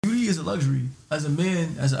is a luxury. As a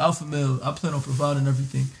man, as an alpha male, I plan on providing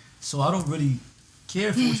everything. So I don't really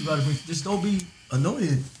care for what you gotta bring. Just don't be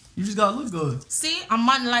annoying. You just gotta look good. See, a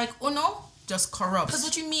man like Uno just corrupts. Because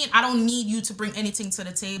what you mean? I don't need you to bring anything to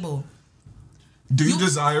the table. Do you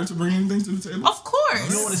desire to bring anything to the table? Of course.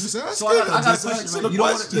 You don't want to. So I got a question.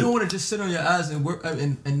 Right? You don't want to just sit on your ass and work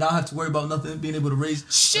and not have to worry about nothing, being able to raise.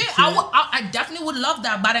 Shit, I definitely would love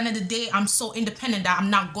that. By the end of the day, I'm so independent that I'm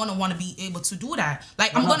not gonna want to be able to do that.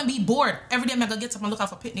 Like I'm gonna be bored every day. I'm gonna get up and look out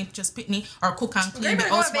for Pitney or cook and clean the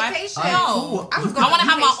house. No, I want to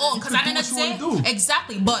have my own because at the end of the day,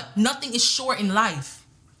 exactly. But nothing is sure in life.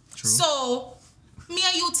 True. So. Me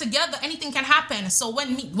and you together, anything can happen. So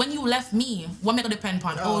when you left me, what me gonna depend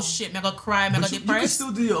upon? Oh shit, me gonna cry, me gonna depress. You can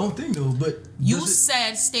still do your own thing though, but you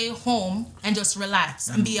said stay home and just relax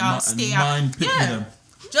and be stay out. Yeah,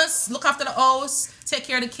 just look after the house, take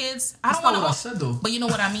care of the kids. I don't want to. What I said though. But you know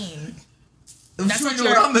what I mean. That's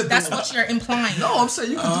what you're implying. No, I'm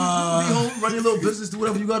saying you can be home, run your little business, do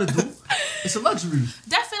whatever you gotta do. It's a luxury.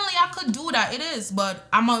 Definitely, I could do that. It is, but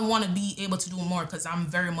I'm gonna want to be able to do more because I'm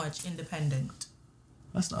very much independent.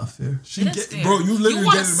 That's not fair. Fair. Bro, you literally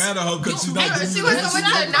getting mad at her because she's not doing She wants someone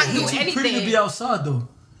to not do anything. She's pretty to be outside though.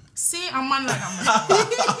 See, I'm on like I'm.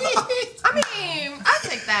 I mean, I'll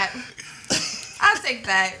take that.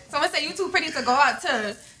 Someone say you too pretty to go out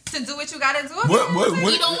to do what you gotta do. What?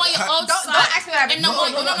 You don't want your outside. Don't ask me that. No,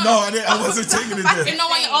 I wasn't taking it there. You don't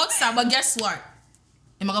want your outside, but guess what?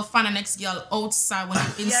 I'm gonna find the next girl outside when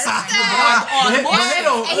you're inside. And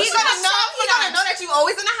he's gonna know that you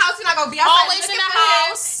always in the house. You're not gonna be outside. Always in the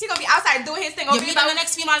house. He's gonna be outside doing his thing. You meet the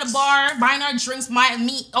next female at the bar, buying her drinks,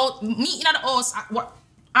 meeting at the house.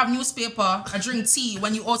 Have newspaper, I drink tea.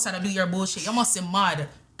 When you outside, I do your bullshit. You must be mad.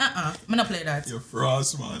 I'm not play that. You're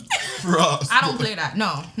frost, man. Frost. I don't play that.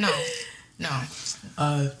 No.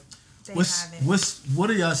 What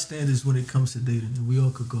are y'all standards when it comes to dating? And we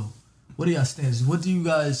all could go. What are y'all standards? What do you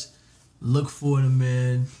guys look for in a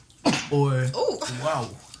man? Or wow,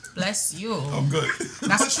 bless you. I'm good.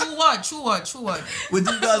 That's a true word. What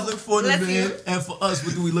do you guys look for in a man? And for us,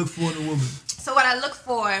 what do we look for in a woman? So what I look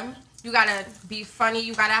for, you gotta be funny.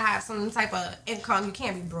 You gotta have some type of income. You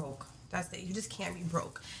can't be broke. That's it. You just can't be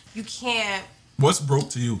broke. You can't. What's broke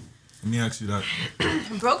to you? Let me ask you that.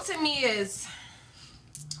 Broke to me is.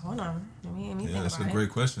 Hold on. Let me think that's about a great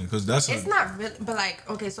question because it's not really, but like,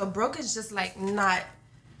 okay, so broke is just like not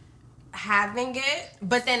having it,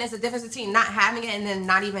 but then it's a difference between not having it and then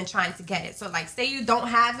not even trying to get it. So like, say you don't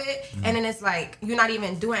have it, and then it's like you're not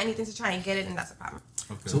even doing anything to try and get it, and that's a problem.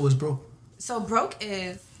 Okay. So what's broke? So broke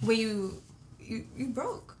is when you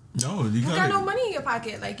broke. No, you got no money in your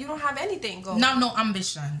pocket. Like you don't have anything going. No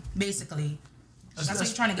ambition, basically. That's what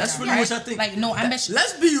you're trying to get. That's really what I think. Like no ambition.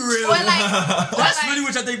 Let's be real. That's really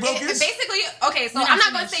what I think broke is. Basically, okay. So I'm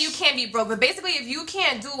not gonna say you can't be broke, but basically, if you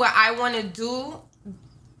can't do what I want to do,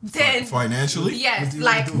 then financially, yes.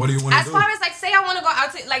 What do you want to do? As far as like, say I want to go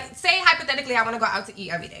out to say hypothetically, I want to go out to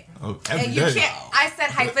eat every day. Every day. Can't. I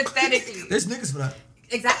said hypothetically. There's niggas for that.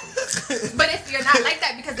 Exactly. But if you're not like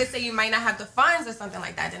that because they say you might not have the funds or something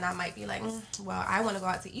like that, then I might be like, well, I want to go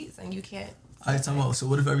out to eat, and you can't. So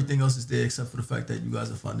what if everything else is there except for the fact that you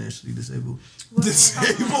guys are financially disabled?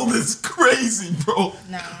 Disabled is crazy, bro.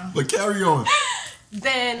 Nah. But carry on.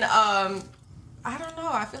 Then I don't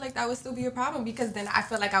know. I feel like that would still be a problem because then I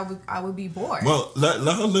feel like I would be bored. Well, let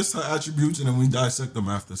her list her attributes and then we dissect them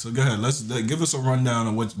after. So go ahead. Give us a rundown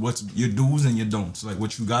of what's your do's and your don'ts. Like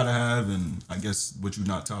what you gotta have and I guess what you're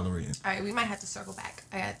not tolerating. All right, we might have to circle back.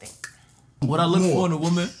 I gotta think. What I look for in a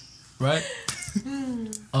woman, right?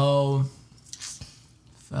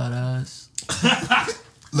 Fat ass.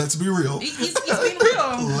 Let's be real. He's being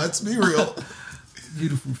real. Let's be real.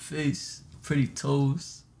 Beautiful face, pretty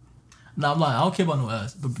toes. Nah, I'm lying. I don't care about no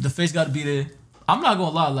ass, but the face got to be there. I'm not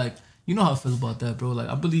gonna lie. Like you know how I feel about that, bro. Like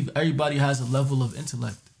I believe everybody has a level of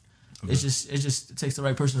intellect. Okay. It just takes the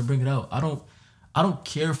right person to bring it out. I don't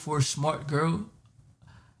care for a smart girl,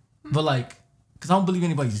 but like, cause I don't believe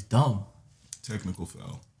anybody's dumb. Technical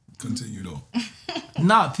foul. Continue though.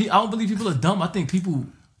 Nah, I don't believe people are dumb. I think people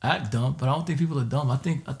act dumb, but I don't think people are dumb. I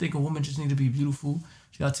think a woman just needs to be beautiful.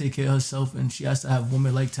 She gotta take care of herself, and she has to have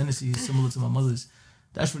woman-like tendencies similar to my mother's.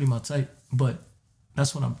 That's really my type, but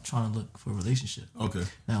that's when I'm trying to look for a relationship. Okay.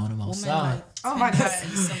 Now when I'm outside, oh my god,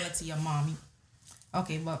 similar to your mom.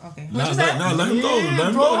 Okay, but okay. Let him go. Let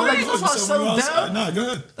him go. Like, that's why I settle down. Nah, go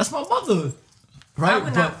ahead. That's my mother, right? I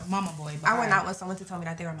would not, mama boy. I went out with someone to tell me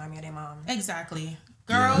that they remind me of their mom. Exactly.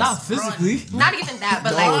 Girls, not physically. Run. Not even that,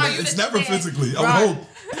 but no, like it's never physically. I hope.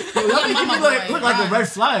 Y'all make me look like a red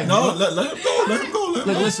flag. No, let him go. Let him go.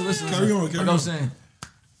 Listen. Carry on. Like I was saying,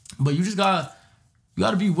 but you you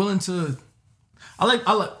gotta be willing to. I'm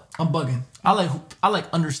bugging. I like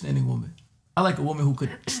understanding women. I like a woman who could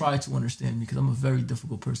try to understand me because I'm a very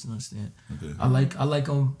difficult person to understand. Okay. I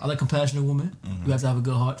like compassionate women. Mm-hmm. You have to have a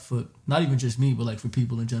good heart for not even just me, but like for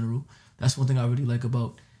people in general. That's one thing I really like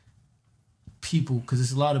about people, because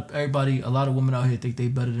there's a lot of women out here think they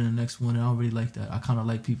better than the next one, and I don't really like that. I kind of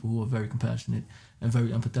like people who are very compassionate and very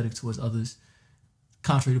empathetic towards others,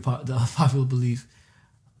 contrary to the popular belief.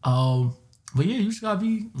 But yeah, you just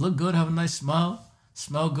gotta look good, have a nice smile,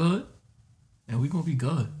 smell good, and we gonna be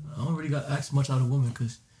good. I don't really got to ask much out of women,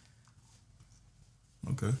 cause.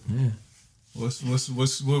 Okay. Yeah.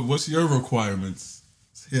 What's your requirements?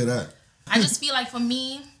 Let's hear that. I just feel like for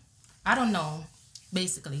me, I don't know.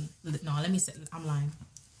 Basically, no. Let me say, I'm lying.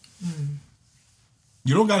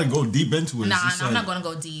 You don't gotta go deep into it. Nah, I'm not gonna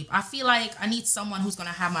go deep. I feel like I need someone who's gonna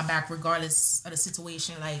have my back regardless of the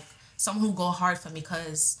situation. Like someone who go hard for me,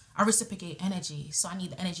 because I reciprocate energy, so I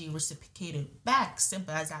need the energy reciprocated back.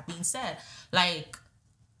 Simple as that being said. Like,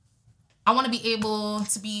 I want to be able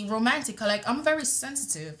to be romantic. Like, I'm very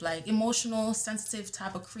sensitive, like emotional, sensitive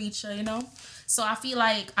type of creature, you know? So I feel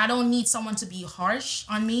like I don't need someone to be harsh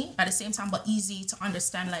on me at the same time, but easy to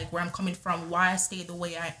understand, like, where I'm coming from, why I stay the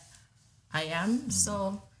way I am. Mm-hmm.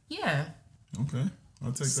 So, yeah. Okay.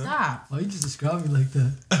 I'll take that. Stop. Why you just describe me like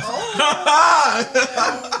that?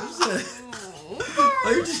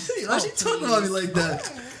 Why she talking about me like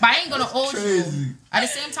that? But I ain't gonna hold you. At the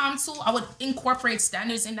same time, too, I would incorporate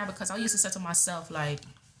standards in that, because I used to say to myself, like,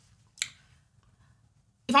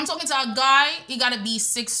 if I'm talking to a guy, he gotta be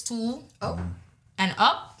 6'2" and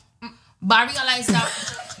up. But I realized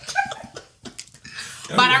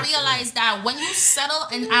that when you settle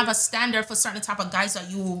and have a standard for certain type of guys that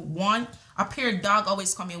you want, a pure dog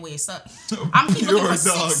always come your way. So I'm keep looking for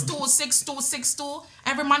 6'2".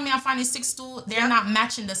 Every man me I find is 6'2". They're not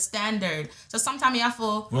matching the standard. So sometimes you have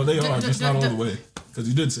to. Well, they are just not all the way, because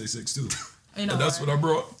you did say 6'2". You know, and that's what I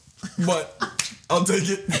brought. But I'll take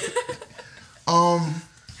it.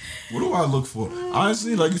 What do I look for?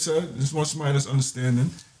 Honestly, like you said, just want somebody that's understanding.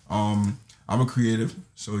 I'm a creative,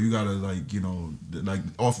 so you gotta, like, you know, like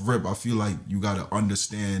off rip, I feel like you gotta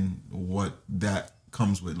understand what that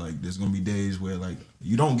comes with. Like, there's gonna be days where, like,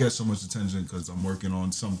 you don't get so much attention because I'm working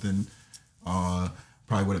on something,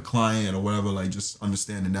 probably with a client or whatever. Like, just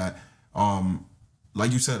understanding that,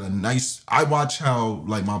 like you said, I watch how,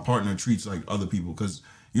 like, my partner treats, like, other people, because,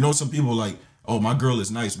 you know, some people, like, oh, my girl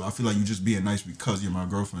is nice, but I feel like you just being nice because you're my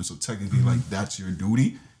girlfriend, so technically, like, that's your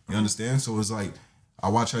duty, you understand? So it's like, I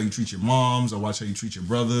watch how you treat your moms, I watch how you treat your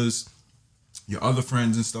brothers, your other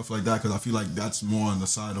friends and stuff like that, because I feel like that's more on the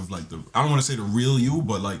side of, like, I don't want to say the real you,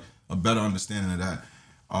 but, like, a better understanding of that.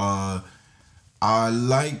 I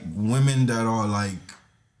like women that are, like,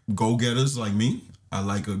 go-getters like me. I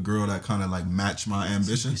like a girl that kind of, like, match my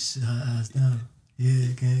ambition.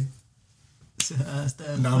 Yeah, okay.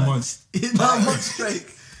 9 months. 9 months straight.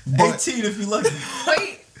 18 if you lucky.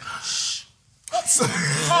 Wait.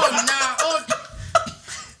 Oh.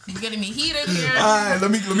 You're getting me heated here. All right, let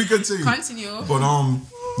me continue. Continue. But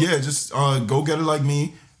yeah, just go getter like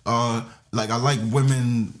me. Like, I like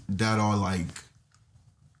women that are, like,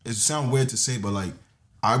 it sounds weird to say, but, like,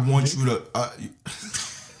 I want you to. I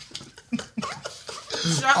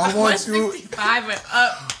want you. 65 and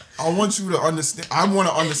up. I want you to understand. I want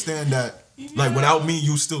to understand that, like, without me,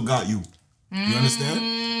 you still got you. You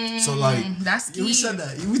understand? So, like, that's key. We said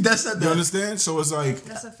that. That said that. You understand? So it's like,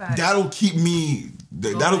 that's a fact. That'll keep me.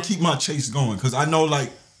 That'll keep my chase going, because I know,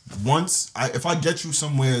 like, if I get you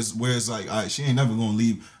somewhere where it's like, all right, she ain't never gonna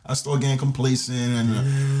leave, I start getting complacent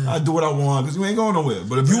and I do what I want because you ain't going nowhere.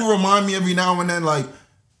 But if you remind me every now and then, like,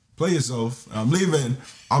 play yourself, I'm leaving,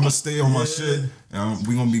 I'm gonna stay on my shit, and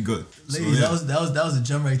we gonna be good. Ladies, so, that was a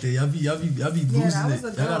gem right there. Y'all be losing it.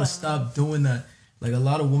 Y'all gotta stop doing that. Like, a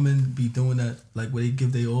lot of women be doing that, like, where they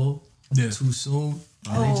give their all too soon.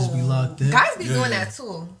 And they just be locked in. Guys be doing that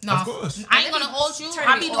too. No, of course. I ain't gonna hold you.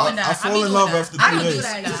 I be doing that. I fall in love after 3 days.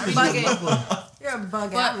 I do that. You're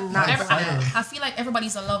bugging. But I'm not I feel like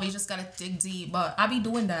everybody's a lover. You just gotta dig deep. But I be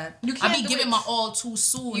doing that. I be giving my all too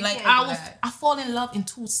soon. You like, I fall in love in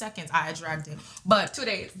 2 seconds. I dragged it. But 2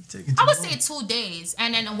 days. I would say 2 days.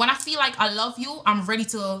 And then when I feel like I love you, I'm ready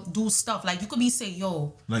to do stuff. Like, you could be say,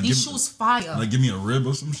 yo, like, these shoes fire. Like, give me a rib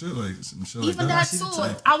or some shit. Like, some shit even like that. Even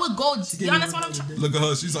that too. I would go. You understand what I'm trying? Look at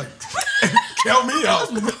her. She's like, count me out.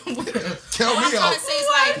 Count me out. What I'm trying to say is,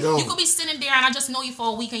 like, you could be sitting there and I just know you for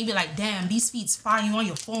a week and you be like, damn, these feet's fire. You on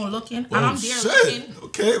your phone looking, and I'm there looking.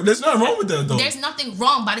 Okay, there's nothing wrong with that though. There's nothing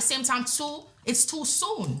wrong, but at the same time too, it's too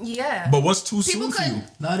soon. Yeah. But what's too soon for you?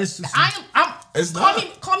 Nah, it's too soon. It's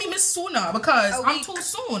not. Call me Miss Sooner because I'm too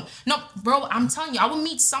soon. No, bro, I'm telling you, I will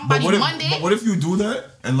meet somebody Monday. But what if you do that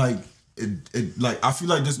and like it like I feel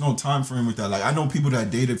like there's no time frame with that. Like I know people that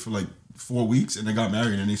dated for like 4 weeks and they got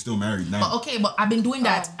married and they still married now. But I've been doing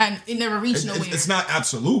that and it never reached nowhere. It's not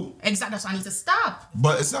absolute. Exactly, so I need to stop.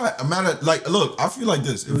 But it's not a matter. Like, look, I feel like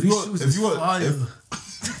this. If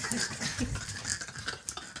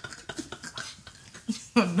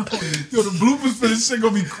No. Yo, the bloopers for this shit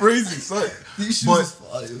gonna be crazy. Son. But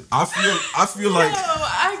I feel like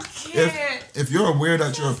I can't. If you're aware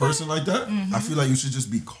that you're a person like that, I feel like you should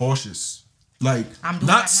just be cautious. Like,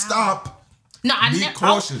 not stop. No, be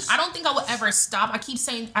cautious. I don't think I would ever stop. I keep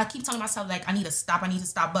telling myself like I need to stop,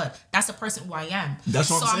 but that's the person who I am.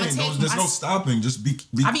 That's what I'm saying. There's no stopping. Just be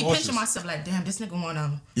cautious. I be pinching myself like, damn, this nigga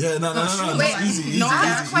wanna. Yeah, no. Easy. I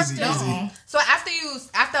have a question. So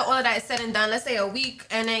after all of that is said and done, let's say a week,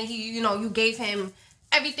 and then you gave him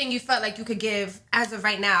everything you felt like you could give as of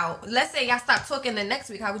right now. Let's say y'all stopped talking the next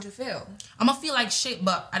week. How would you feel? I'm gonna feel like shit,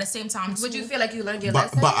 but at the same time, would you feel like you learned your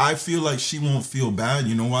lesson? But I feel like she won't feel bad.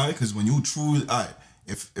 You know why? Because when you truly,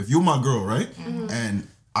 if you're my girl, right, and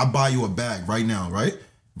I buy you a bag right now, right?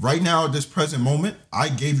 Right now, at this present moment, I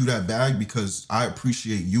gave you that bag because I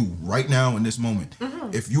appreciate you right now in this moment.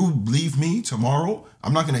 If you leave me tomorrow,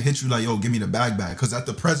 I'm not gonna hit you like, yo, give me the bag back. Because at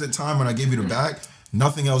the present time when I gave you the bag,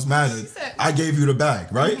 nothing else mattered. I gave you the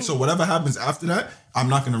bag, right? So whatever happens after that, I'm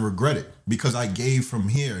not gonna regret it because I gave from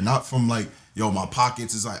here, not from like, yo, my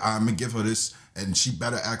pockets is like, I'm gonna give her this and she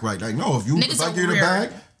better act right. Like, no, if I give you the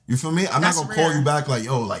bag, you feel me? I'm not gonna call you back like,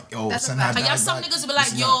 yo, send that bag back. Some niggas will be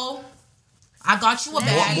like, yo, I got you a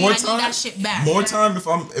bag. I need that shit back. More time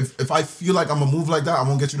if I feel like I'm gonna move like that, I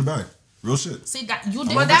won't get you the bag. Real shit. See that you're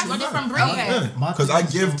different breed. Okay. Because I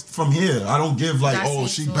give from here. I don't give like,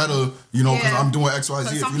 she better, because I'm doing X, Y,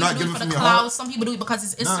 Z. If you're not giving from your some people do it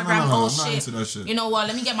because it's Instagram shit. You know what?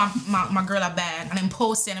 Let me get my girl a bag and then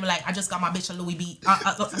post it and be like, I just got my bitch a Louis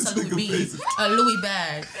a Louis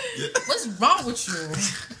bag. Yeah. What's wrong with you?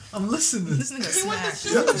 I'm listening. This nigga smacked.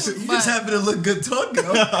 You just happen to look good talking.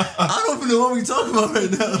 I don't even know what we talking about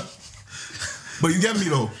right now. But you get me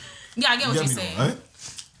though. Yeah, I get what you're saying. Right?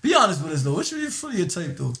 Be honest with us though. What's your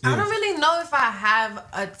type though? I don't really know if I have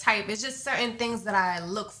a type. It's just certain things that I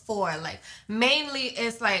look for. Like mainly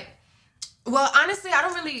it's like, well, honestly, I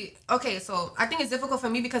don't really. Okay, so I think it's difficult for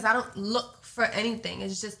me because I don't look for anything.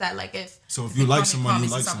 It's just that like if. So if you like someone, you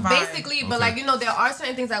like someone. Basically, but like there are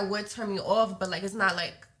certain things that would turn me off, but like it's not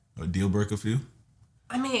like a deal breaker for you.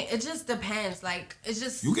 I mean, it just depends. Like, it's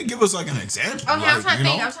just... You can give us, like, an example. Okay, I'm trying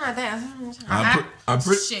to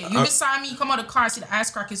think. Shit, you beside me, come out of the car, see the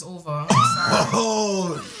ass crack is over.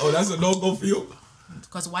 Oh, that's a no-go for you?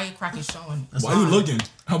 Because why your crack is showing? Why you looking?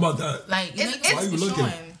 How about that? Like, why you looking?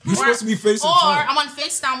 You're supposed to be facing Or front. I'm on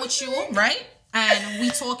FaceTime with you, right? And we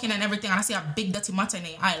talking and everything, and I see a big dirty matter in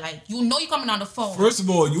the eye. Like, you coming on the phone. First of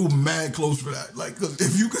all, you mad close for that. Like, cause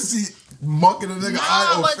if you can see mucking a nigga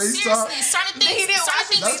eye on FaceTime. Seriously, certain things.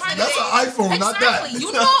 That's an iPhone, not that.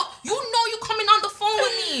 You know you coming on the phone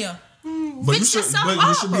with me. But you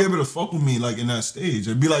should be able to fuck with me like in that stage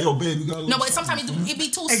and be like, yo, babe, you got. No, but sometimes it be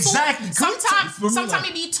too soon. Exactly. Sometimes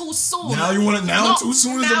it be too soon. Now you want it now? Too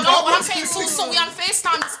soon is a problem. No, what I'm saying too soon. We on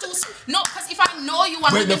FaceTime. It's too soon. No, because if I know you,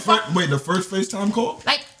 the first FaceTime call.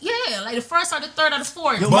 Like the first or the third or the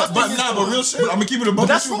fourth. But real shit. I'm gonna keep it a buck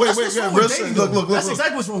with you. Wait, real shit. Look. That's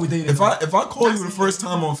exactly what's wrong with dating. If I call you the first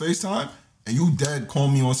time on FaceTime and you dead call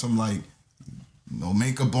me on some like. No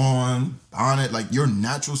makeup on it, like your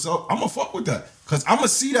natural self. I'm gonna fuck with that, cause I'm gonna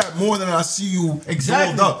see that more than I see you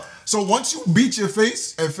rolled up. So once you beat your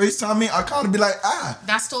face and FaceTime me, I kind of be like,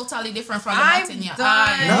 That's totally different from the mouth in your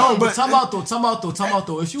eye. No, but time out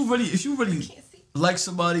though. If you really like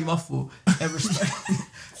somebody, my fool,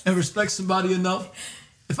 and respect somebody enough,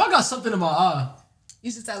 if I got something in my eye,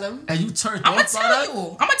 you should tell him, and you turned off by that, I'm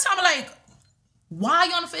gonna tell him like. Why are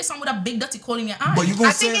you on the FaceTime with a big dirty coal in your eye? But you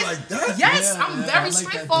gonna say it like that? Yes, I'm very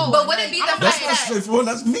straightforward. But would it be the fact that's not straightforward?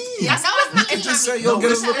 That's me. That's not you can just say, yo,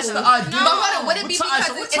 get a look. It's the idea. But hold on, would it be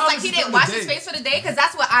because it's like he didn't wash his face for the day? Because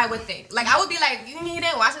that's what I would think. Like I would be like, he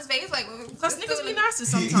didn't wash his face, like because niggas be nasty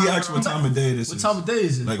sometimes. He asked what time of day this is. What time of day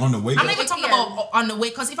is it? Like on the wake up. I'm not even talking about on the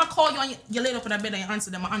wake, because if I call you and you're laid up in a bed and you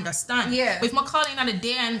answer them, I understand. Yeah. But if I'm calling on the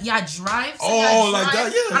day and you drive, like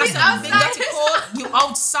that, yeah. And I said, big dirty cold, you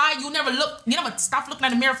outside, you never stop looking at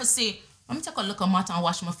the mirror for say, let me take a look at Martin and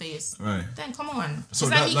wash my face. Right. Then come on. So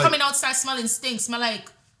it's like me coming outside smelling stink, smell like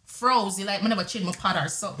froze. You like, I never change my pot or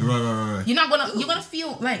something. Right. You're gonna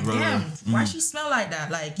feel like, damn, why she smell like that?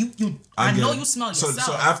 Like I know you smell yourself.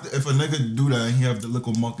 So after if a nigga do that and he have the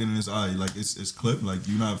little muck in his eye, like it's clipped, like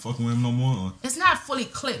you not fucking with him no more? Or? It's not fully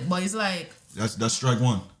clipped, but it's like That's strike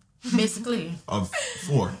one. Basically. Of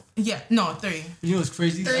 4. Yeah, no, 3. You know what's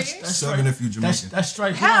crazy? 3? That's 7 if you Jamaican. That's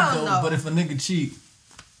strike Hell one though. no. But if a nigga cheat.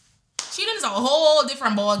 Cheating is a whole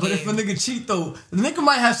different ball game. But if a nigga cheat though, the nigga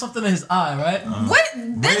might have something in his eye, right? What?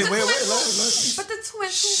 Wait. But the 2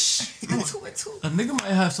 and 2. The 2 and 2. A nigga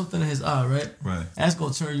might have something in his eye, right? Right. That's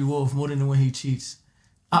gonna turn you off more than when he cheats.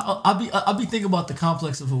 I be thinking about the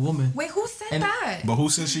complex of a woman. Wait, who said that? But who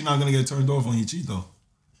said she not gonna get turned off when he cheat though?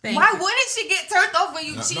 Why wouldn't she get turned off when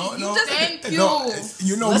you cheat? You just Thank you.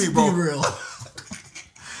 You know Let's me, bro. be real.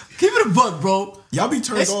 Keep it a buck, bro. Y'all be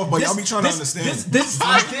turned off, but y'all be trying to understand. This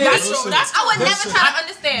That's true. That's I would never try to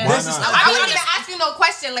understand. Why not? I wouldn't even ask you no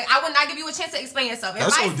question. Like, I would not give you a chance to explain yourself. If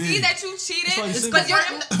That's I OD. see that you cheated, That's why you because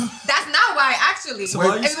single. that's not why, actually. So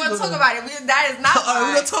why you if you want to single talk then? about it, that is not All right,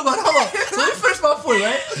 we're why. gonna talk about. Hold on. So let me finish my point,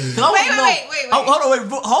 right? Wait. Hold on, wait.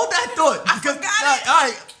 Bro, hold that thought. Because, forgot it. all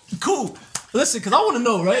right, cool. Listen, because I want to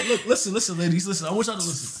know, right? Look, listen, ladies, listen. I want y'all to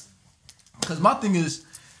listen. Because my thing is,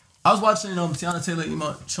 I was watching Tiana Taylor,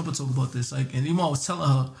 Iman Shumpert talk about this, like, and Iman was telling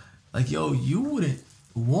her, like, yo, you wouldn't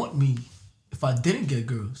want me if I didn't get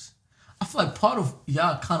girls. I feel like part of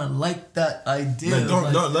y'all kind of like that idea.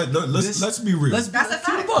 Let's be real. That's a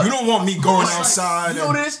fact. You don't want me going It's like, outside. you know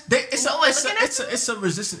what it is? It's a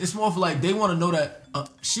resistance. It's more of like they want to know that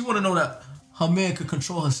she want to know that her man could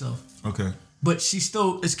control herself, Okay. but she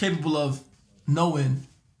still is capable of knowing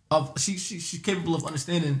she's capable of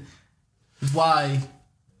understanding why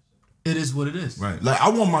it is what it is. Right. Like I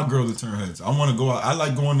want my girl to turn heads. I want to go out. I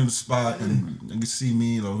like going to the spot and they can see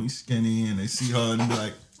me, you know, he's skinny, and they see her and be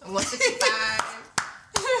like,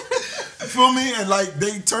 165. feel me? And like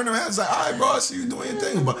they turn their heads like, all right, bro, I see you doing your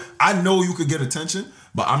thing. But I know you could get attention,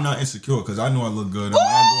 but I'm not insecure because I know I look good. And when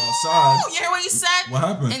I go outside. You hear what you said? What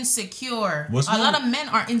happened? Insecure. What's a wrong? lot of men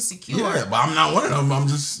are insecure. Yeah, but I'm not one of them. I'm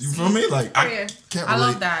just, you feel me? Like I can't relate. I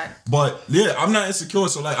love that. But yeah, I'm not insecure,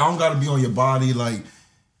 so like I don't gotta be on your body like,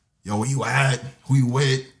 yo, where you at? Who you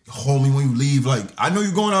with? Hold me when you leave. Like I know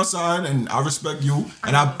you're going outside, and I respect you,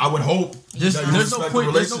 and I would hope that you there's no respect point-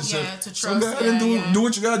 the there's no- relationship. to So trust, go ahead and do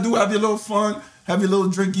what you gotta do. Have your little fun. Have your little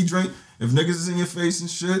drinky drink. If niggas is in your face and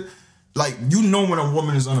shit, like you know when a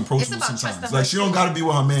woman is unapproachable It's about sometimes. trusting Like her she don't too. gotta be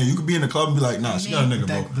with her man. You could be in the club and be like, nah, she got a nigga,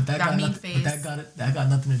 bro. But that That got mean nothing. face. But that got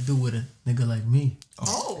nothing to do with a nigga like me.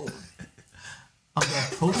 Oh. I'm gonna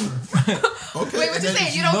approach her. Okay. Wait, what you then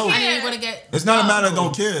saying? you You don't know. And then care? you're gonna get. It's not a matter of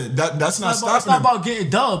dubbed. don't care. That's not It's stopping not him. about getting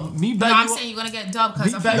dubbed. Me No, bagging I'm you saying you're gonna get dubbed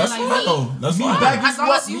because Me of back- people That's like fine me. though. That's Me fine. bagging As you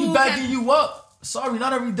long up. as Me you bagging can- you up. Sorry,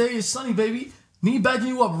 not every day is sunny, baby. Me bagging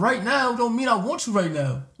you up right now don't mean I want you right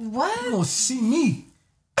now. You What? gonna see me.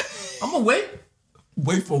 I'm gonna wait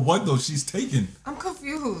Wait for what though? She's taken. I'm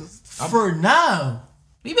confused. for now.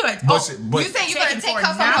 We be like, But oh, she- but- You saying you gonna Taking take for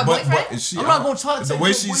her from now. her boyfriend? But she, I'm not gonna try to the take way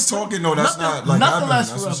your she's boyfriend. talking though. That's Nothing- not like nothing happening.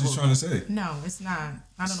 lasts That's what she's forever. trying to say. no, it's not.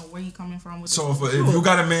 I don't know where you coming from with So this. if you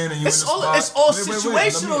got a man and you It's in the all- spot, it's all let me-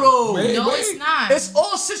 situational, though. No, it's not. It's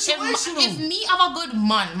all If situational. me have a good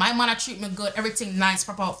man, my man treat me good, everything nice,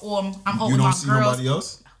 proper home, I'm out You with my don't see girls. nobody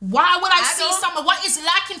else. Why would I see don't- someone? What is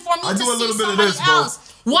lacking for me I to do a little see bit of somebody this, bro. else?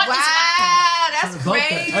 What is lacking? Wow, that's About that.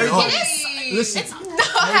 crazy. Everybody- It is. Listen,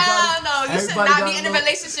 No, hell no. You should everybody not got be a in a little-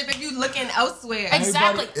 relationship if you looking elsewhere.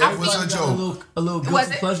 Exactly. It I was feel a got joke. a little Was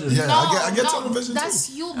guilty it? pleasure. Yeah. no, I get no, television that's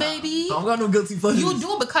too. you, baby. I don't got no guilty pleasure. You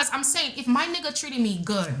do, because I'm saying if my nigga treated me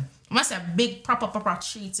good, I must have big proper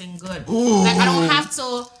treating good. Like I don't have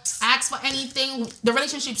to ask for anything. The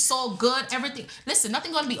relationship's so good, everything. Listen,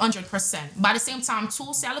 nothing gonna be 100%. By the same time,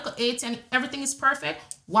 too, say I look at 8 and everything is perfect.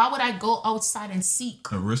 Why would I go outside and seek?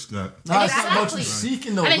 I risk that. Nah, it's not about you Exactly.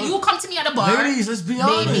 seeking though. And then Look, you come to me at a bar. ladies, let's be Baby.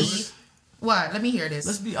 honest. What? Let me hear this.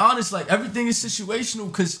 Let's be honest. Like everything is situational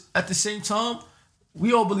because at the same time,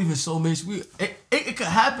 we all believe in soulmates. It could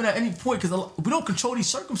happen at any point because we don't control these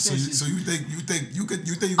So circumstances. you think you could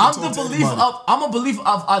I'm talk the to believer anybody. of. I'm a believer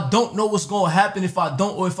of. I don't know what's gonna happen if I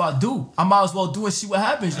don't or if I do. I might as well do and see what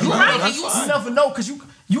happens. You, right, never, you- you never know because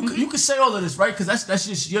you can say all of this right because that's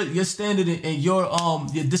just your standard and your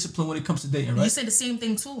discipline when it comes to dating, You right? say the same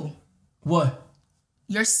thing too. What?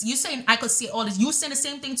 You saying I could see all this. You saying the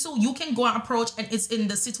same thing too. You can go and approach, and it's in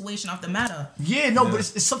the situation of the matter. Yeah, no, but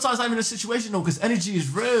it's sometimes not even a situation though, because energy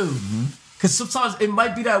is real. Because sometimes it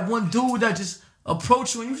might be that one dude that just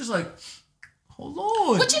approach you and you just like, hold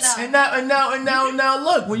on. Which is- and now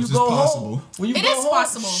look when you Which is go possible. home. When you It go is home,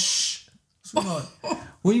 possible. Shh, sweetheart.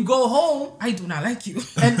 When you go home I do not like you.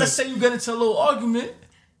 and let's say you get into a little argument,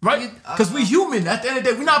 right? Because we human. At the end of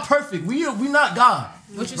the day, we're not perfect. We not God.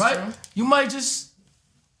 Which is right? true. You might just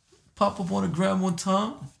pop up on the gram one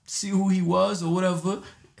time, see who he was or whatever.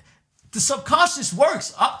 The subconscious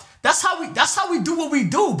works. That's how we do what we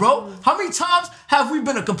do, bro. How many times have we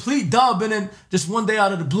been a complete dub and then just one day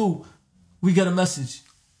out of the blue, we get a message?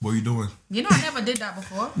 What are you doing? You know, I never did that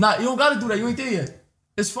before. Nah, you don't gotta do that. You ain't there yet.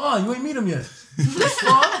 It's fine. You ain't meet him yet. It's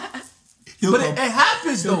fine. But it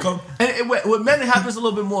happens though. And with men, it happens a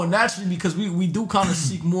little bit more naturally because we do kind of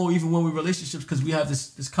seek more even when we're in relationships because we have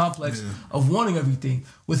this complex of wanting everything.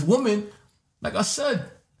 With women, like I said,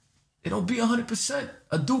 it don't be 100%.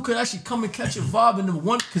 A dude could actually come and catch your vibe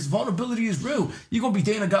and because vulnerability is real. You're going to be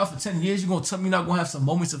dating a guy for 10 years. You're going to tell me you're not going to have some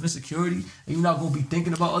moments of insecurity and you're not going to be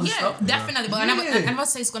thinking about other stuff? Yeah, definitely. But I never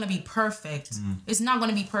say it's going to be perfect. It's not going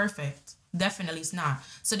to be perfect. Definitely it's not.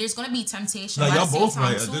 So there's going to be temptation. Like, y'all both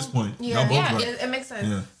right at this point. Yeah, y'all both right. It makes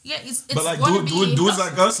sense. Yeah, it's but like dudes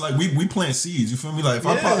like us, like we plant seeds. You feel me? Like if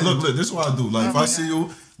I pop, look, this is what I do. Like if I see you,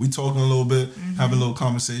 we talking a little bit, have a little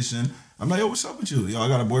conversation. I'm like, yo, what's up with you? Yo, I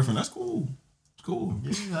got a boyfriend. That's cool. It's cool.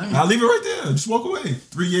 I'll leave it right there. Just walk away.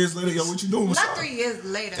 3 years later, yo, what you doing? What's Not up? 3 years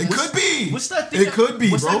later. It could be. What's that thing? It could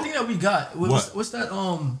be, what's bro. What's that thing that we got? What? What's that?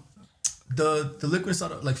 The liquid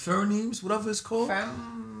inside of, like pheromones, whatever it's called.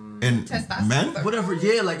 And men, whatever,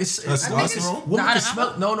 yeah, like it's testosterone. Women can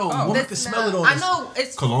smell. Women can smell it on. I know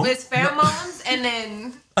it's cologne? It's pheromones, and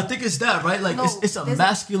then I think it's that, right? Like it's a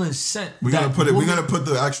masculine scent. We're gonna put it. We're gonna put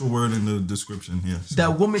the actual word in the description here. So.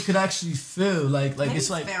 That woman could actually feel like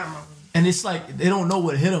it's like, and it's like they don't know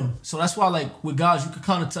what hit them. So that's why like with guys, you can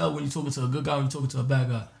kind of tell when you're talking to a good guy when you're talking to a bad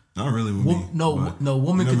guy. Not really with me. No,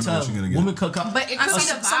 woman can tell. Woman could. But it could be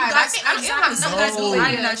the vibe. Some guys, some guys be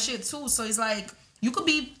hiding that shit too. So it's like you could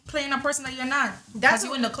be playing a person that you're not. That's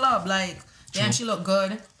you in the club. Like, damn, she look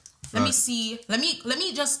good. Let me see. Let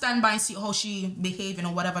me just stand by and see how she behaving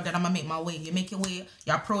or whatever. That I'm gonna make my way. You make your way.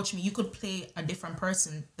 You approach me. You could play a different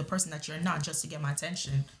person, the person that you're not, just to get my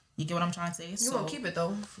attention. You get what I'm trying to say? You won't keep it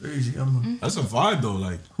though. Crazy. That's a vibe though.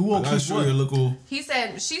 Like who won't keep what? Your local... She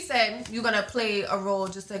said you're gonna play a role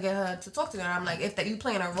just to get her to talk to her. I'm like, if that you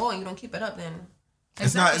playing a role and you don't keep it up, then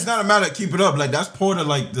it's not a matter of keep it up. Like that's part of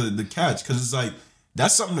like the catch because it's like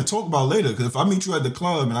that's something to talk about later. Because if I meet you at the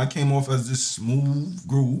club and I came off as this smooth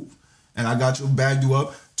groove and I got you, bagged you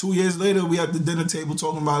up, 2 years later we at the dinner table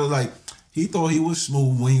talking about it like. He thought he was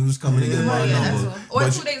smooth when he was coming to get my number. Or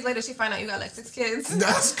 2 days later, she find out you got like 6 kids.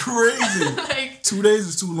 That's crazy. Like 2 days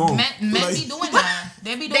is too long. Men like, be doing that.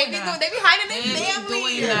 They be hiding it. They be hiding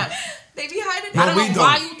it. I don't know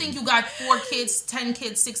why you think you got 4 kids, 10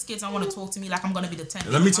 kids, 6 kids. I want to talk to me like I'm gonna be the 10th.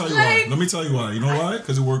 Let me tell you why. Let me tell you why. You know why?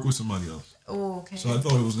 Because it worked with somebody else. Oh, okay. So I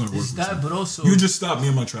thought it was gonna work. It's that, but also you just stopped me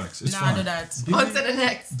in my tracks. It's fine. Do that. On to the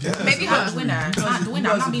next. Yes. Maybe I'm not doing that.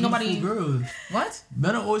 I'm not being nobody. Girl. What?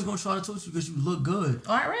 Men are always gonna try to talk to you because you look good.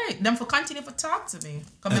 All right, then continue to talk to me.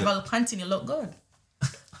 Come and continue look good.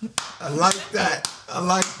 I like that. I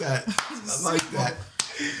like that. I like that.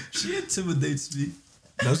 She intimidates me.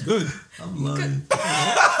 That's good. I'm lying.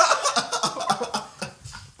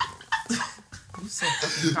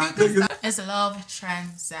 It's love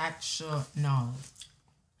transactional.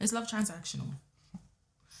 It's love transactional.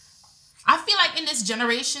 I feel like in this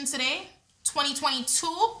generation today,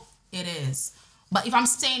 2022, it is. But if I'm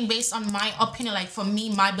saying based on my opinion, like for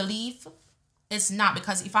me, my belief, it's not.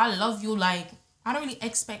 Because if I love you, like, I don't really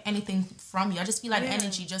expect anything from you. I just feel like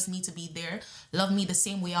energy just need to be there. Love me the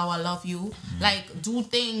same way how I love you. Like, do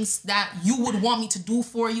things that you would want me to do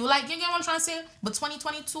for you. Like, you get what I'm trying to say? But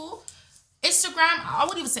 2022... Instagram, I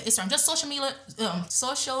wouldn't even say Instagram, just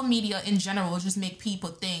social media in general just make people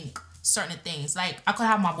think certain things. Like, I could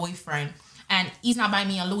have my boyfriend and he's not buying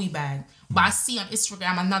me a Louis bag, but I see on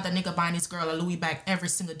Instagram another nigga buying this girl a Louis bag every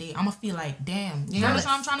single day. I'm gonna feel like, damn, you know what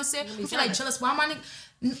I'm trying to say? I feel like jealous. Why my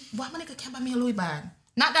nigga can't buy me a Louis bag?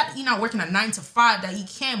 Not that he not working a 9 to 5 that he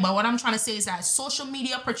can, but what I'm trying to say is that social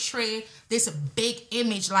media portray this big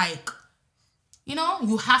image like, you know,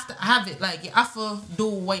 you have to have it. Like, you have to do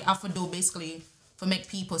what you have to do, basically, for make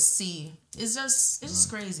people see. It's just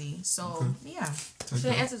crazy. So, yeah. So the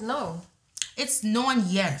answer is no. It's no and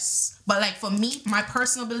yes. But, like, for me, my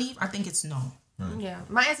personal belief, I think it's no. Right. Yeah.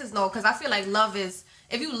 My answer is no, because I feel like love is,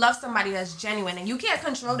 if you love somebody that's genuine, and you can't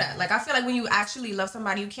control that. Like, I feel like when you actually love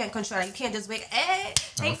somebody, you can't control that. You can't just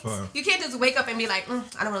you can't just wake up and be like,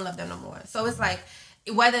 I don't want to love them no more. So, it's like,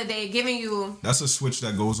 whether they giving you, that's a switch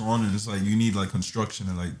that goes on and it's like you need like construction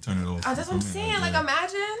and like turn it off. Oh, that's what I'm saying. Like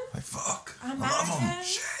imagine. Like fuck. Imagine. I love them.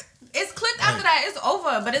 Shit. It's clipped after that. It's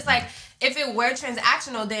over. But it's like if it were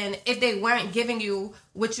transactional, then if they weren't giving you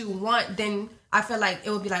what you want, then I feel like it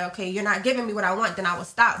would be like, okay, you're not giving me what I want, then I will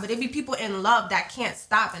stop. But it'd be people in love that can't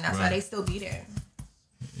stop, and that's why they still be there.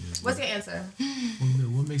 What's your answer?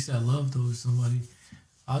 What makes that love though? Somebody,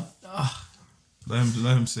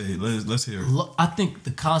 Let him say it. Let's hear it. I think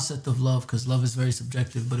the concept of love, because love is very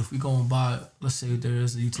subjective, but if we go and by, let's say there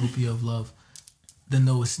is a utopia of love, then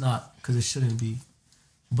no, it's not, because it shouldn't be.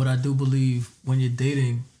 But I do believe when you're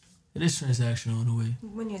dating, it is transactional in a way.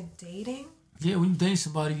 When you're dating? Yeah, when you date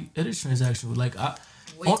somebody, it is transactional. Like What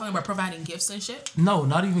are you talking about, providing gifts and shit? No,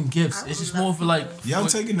 not even gifts. It's just more of like. Yeah, I'm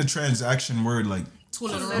taking the transaction word like. Too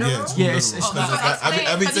literal. Yeah, it's not.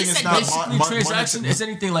 Everything is not basically transaction. It's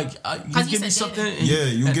anything like you give me something.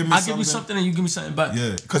 You give me something. I give you something and you give me something back.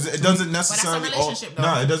 Yeah, because it doesn't necessarily. But that's a relationship, though.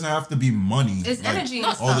 No, it doesn't have to be money. It's energy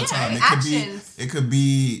all the time. It could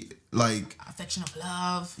be like affection of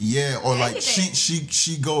love. Yeah, or like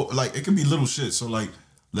she go like it could be little shit. So like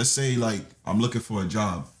let's say like I'm looking for a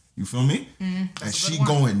job. You feel me? And she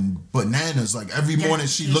going bananas. Like every morning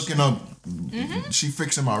she looking up, she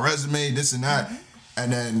fixing my resume, this and that.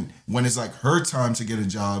 And then when it's like her time to get a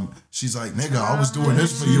job, she's like, nigga, I was doing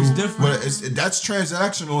this for you. But that's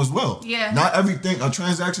transactional as well. Yeah. Not everything. A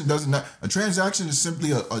transaction a transaction is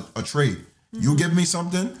simply a trade. You give me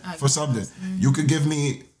something for something. You could give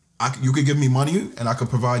me money and I could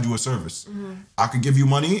provide you a service. I could give you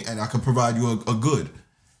money and I could provide you a good.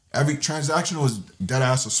 Every transactional is dead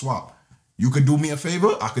ass a swap. You could do me a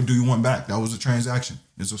favor, I could do you one back. That was a transaction.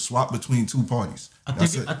 It's a swap between two parties. I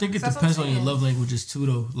think it depends on your love languages too,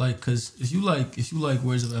 though. Like, cause if you like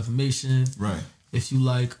words of affirmation, right? If you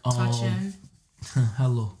like touching,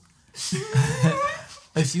 hello.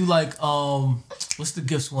 If you like what's the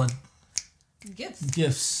gifts one?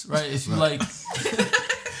 Gifts, right? If you like,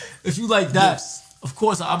 if you like that, of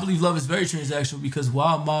course, I believe love is very transactional because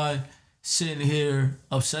why am I sitting here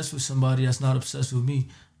obsessed with somebody that's not obsessed with me?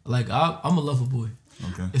 Like I'm a lover boy.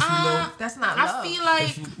 Okay. If you know, that's not love. I feel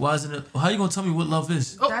like why isn't it? How you gonna tell me what love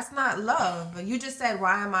is? That's not love. You just said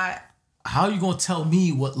why am I? How you gonna tell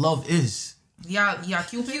me what love is? Yeah,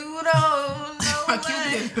 Cupid. You don't know what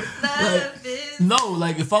love is. No,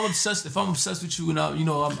 like if I'm obsessed with you and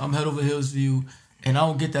I'm head over heels for you, and I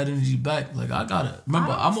don't get that energy back, like I gotta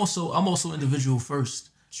remember I'm also individual first.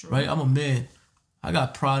 True. Right? I'm a man. I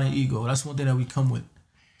got pride and ego. That's one thing that we come with.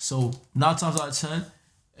 So 9 times out of 10,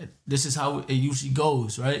 this is how it usually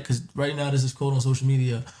goes, right? Because right now there's this quote on social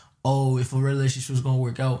media. Oh, if a relationship is gonna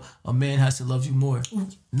work out, a man has to love you more.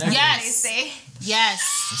 Yes. They say. Yes.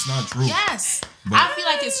 It's not true. Yes. I feel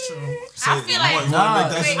like it's true. I feel like you wanna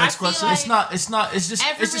make that the next question? Like it's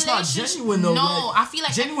just not genuine though. No, like, I feel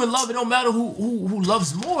like genuine love. It don't matter who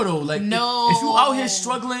loves more though. Like no, if you out here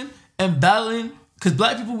struggling and battling. Because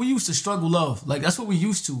black people, we used to struggle love. Like, that's what we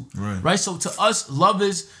used to. Right? So, to us, love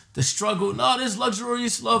is the struggle. No, there's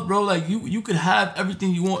luxurious love, bro. Like, you could have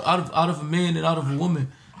everything you want out of a man and out of a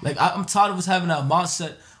woman. Like, I'm tired of us having that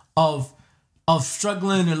mindset of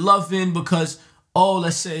struggling and loving because,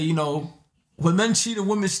 let's say, when men cheat and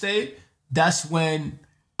women stay, that's when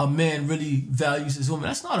a man really values his woman.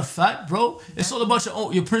 That's not a fact, bro. It's all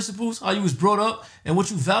about your principles, how you was brought up, and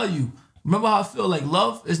what you value. Remember how I feel like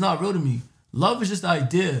love is not real to me. Love is just the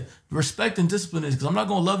idea. Respect and discipline is because I'm not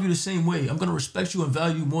going to love you the same way. I'm going to respect you and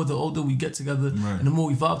value you more the older we get together and the more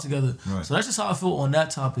we vibe together. Right. So that's just how I feel on that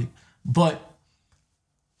topic. But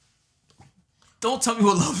don't tell me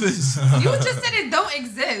what love is. You just said it don't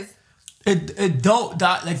exist. It don't.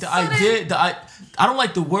 Like the idea. I don't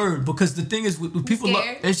like the word because the thing is with people love,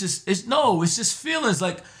 it's just feelings.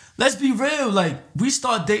 Like let's be real. Like we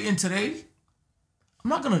start dating today. I'm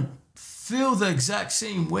not going to feel the exact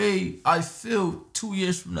same way I feel 2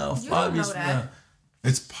 years from now, 5 years from now.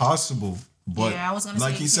 It's possible, but I was gonna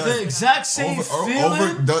like say he said, the exact same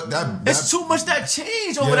feeling. It's too much that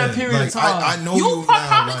changed over that period of time. I know you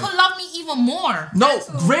probably could love me even more. No,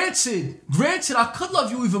 granted, I could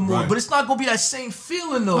love you even more, but it's not gonna be that same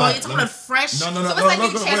feeling though. You're talking about fresh. No. So it's like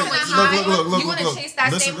you chasing a high. You want to chase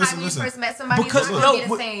that same high when you first met somebody. Because it's not gonna be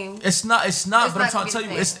the same. It's not. But I'm trying to tell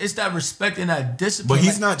you, it's that respect and that discipline. But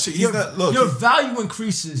he's not. Look, your value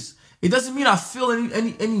increases. It doesn't mean I feel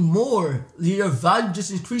any more. Your value just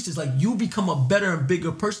increases. Like you become a better and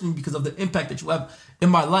bigger person because of the impact that you have in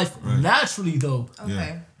my life. Right. Naturally, though. Okay.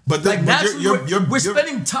 Yeah. But naturally, we're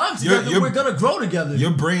spending time together. We're gonna grow together. Your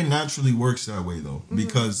brain naturally works that way, though,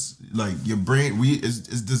 because like your brain is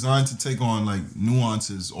designed to take on like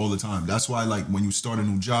nuances all the time. That's why like when you start a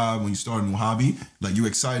new job, when you start a new hobby, like you're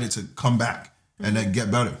excited to come back and then get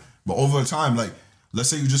better. But over time, like. Let's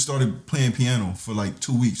say you just started playing piano for like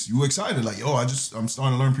 2 weeks. You were excited, like, I'm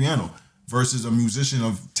starting to learn piano. Versus a musician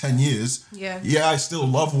of 10 years. Yeah, I still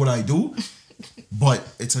love what I do, but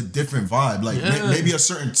it's a different vibe. Like maybe a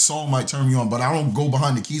certain song might turn me on, but I don't go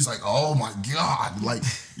behind the keys like, oh my God. Like,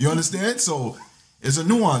 you understand? So it's a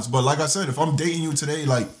nuance. But like I said, if I'm dating you today,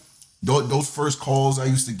 like Those first calls I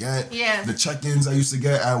used to get, the check-ins I used to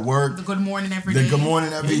get at work, the good morning every day. The good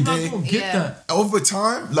morning every day. Not gonna get that. Over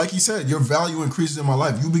time, like you said, your value increases in my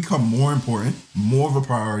life. You become more important, more of a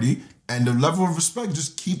priority, and the level of respect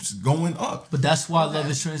just keeps going up. But that's why love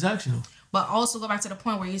is transactional. But also go back to the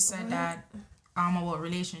point where you said that about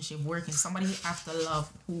relationship working. Somebody have to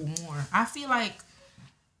love who more. I feel like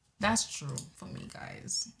that's true for me,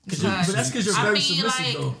 guys. But that's because you're very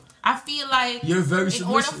submissive, though. I feel like you're very submissive.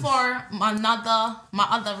 In order for my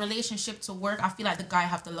other relationship to work, I feel like the guy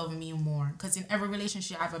have to love me more. Because in every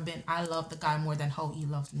relationship I've ever been, I love the guy more than how he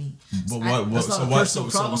loved me. But why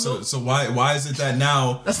is it that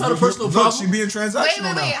now? That's not a personal problem. She being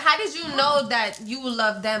transactional now. Wait. How did you know that you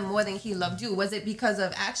loved them more than he loved you? Was it because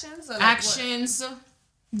of actions? Or actions.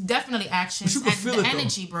 Definitely actions. But you can feel the it,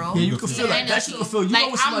 energy, bro. Yeah, you can feel it. That you can feel. You know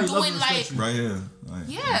when somebody loves you, respects you. Right here.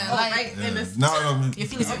 You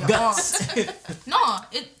feel it in your heart. No,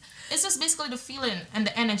 it's just basically the feeling and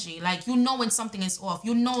the energy. Like, you know when something is off.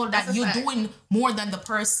 You know that you're doing more than the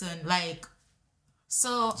person. Like,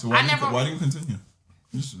 so why do you continue?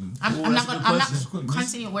 I'm not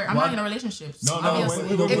continue where I'm not in a relationship. So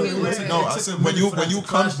wait. No, I said when you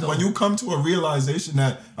come to a realization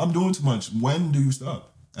that I'm doing too much, when do you stop?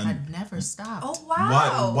 And I'd never stop. Oh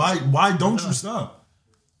wow! Why don't you stop?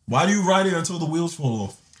 Why do you ride it until the wheels fall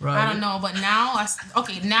off? Right. I don't know, but now I'm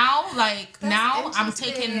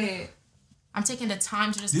taking the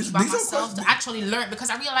time to just be by myself to actually learn, because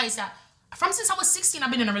I realized that since I was 16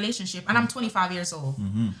 I've been in a relationship and I'm 25 years old.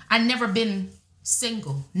 I've never been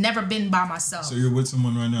single, never been by myself. So you're with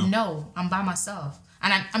someone right now? No, I'm by myself,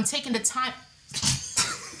 and I'm taking the time.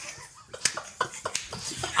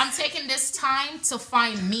 I'm taking this time to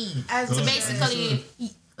find me, to basically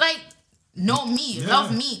know me,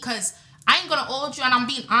 love me, because I ain't gonna hold you, and I'm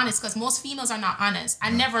being honest, because most females are not honest. I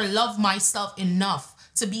never love myself enough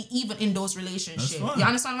to be even in those relationships. You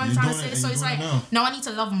understand what I'm trying to say? So it's like, now I need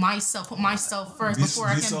to love myself, put myself first before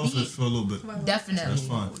I can be selfish for a little bit. Definitely. That's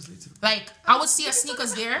fine. Like, I would see a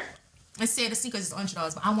sneakers there and say the sneakers is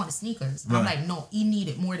 $100, but I want the sneakers. Right. I'm like, no, he need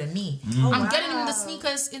it more than me. I'm getting him the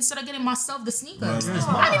sneakers instead of getting myself the sneakers.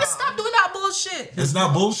 I need to stop doing that bullshit. It's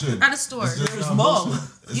not bullshit. At the store. It's mom.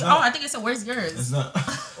 I think it's a where's yours? It's not.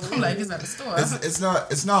 I'm like, it's at the store.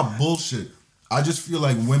 It's not bullshit. I just feel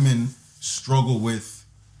like women struggle with,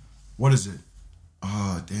 what is it?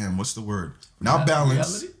 Damn, what's the word? Not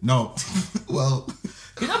balance. Reality? No. Well,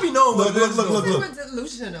 can I be known? Look.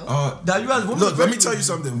 Delusional. Look, let me tell you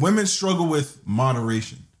something. Women struggle with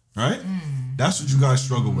moderation, right? That's what you guys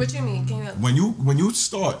struggle with. What you mean? When you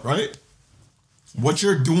start, right? What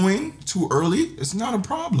you're doing too early, it's not a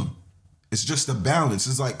problem. It's just a balance.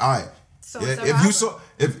 It's like, all right,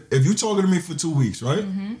 if you talking to me for 2 weeks, right?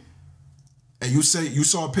 And you say you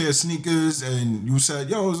saw a pair of sneakers and you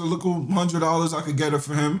said, yo, it was a little $100 I could get it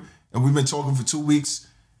for him, and we've been talking for 2 weeks,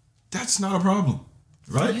 that's not a problem.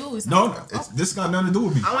 Right? This got nothing to do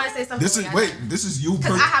with me. I want to say something. This is you.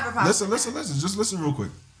 I have a problem. Listen. Just listen real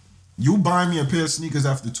quick. You buy me a pair of sneakers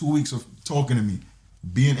after 2 weeks of talking to me,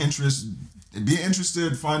 being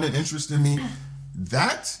interested, finding interest in me.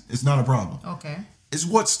 That is not a problem. Okay. It's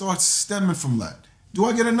what starts stemming from that. Do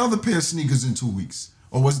I get another pair of sneakers in 2 weeks?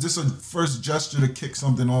 Or was this a first gesture to kick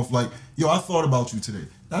something off like, yo, I thought about you today?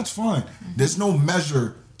 That's fine. There's no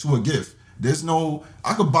measure to a gift.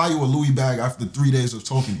 I could buy you a Louis bag after 3 days of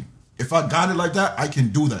talking to you. If I got it like that, I can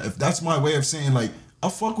do that. If that's my way of saying, like, I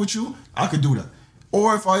fuck with you, I could do that.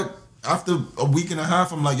 Or if after a week and a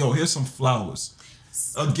half, I'm like, yo, here's some flowers.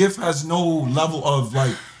 A gift has no level of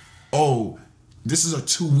like, oh, this is a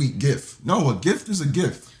 2-week gift. No, a gift is a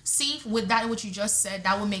gift. See, with that, what you just said,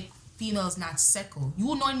 that would make females not settle.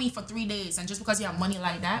 You knowing me for 3 days, and just because you have money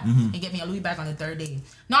like that, and get me a Louis bag on the 3rd day.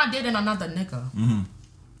 Now I dating another nigga.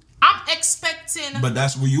 I'm expecting. But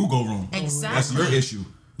that's where you go wrong. Exactly. That's your issue.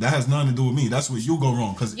 That has nothing to do with me. That's where you go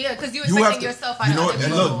wrong. Because you're expecting yourself out of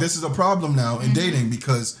and look, this is a problem now in dating,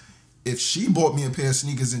 because if she bought me a pair of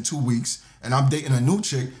sneakers in 2 weeks and I'm dating a new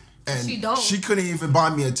chick and she couldn't even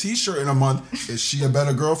buy me a t-shirt in a month, is she a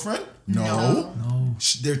better girlfriend? No.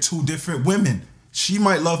 They're two different women. She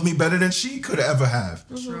might love me better than she could ever have.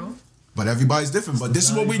 True. But everybody's different. But this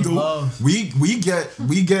is what we do. We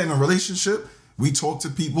get in a relationship. We talk to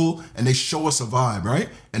people and they show us a vibe, right?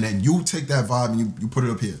 And then you take that vibe and you put it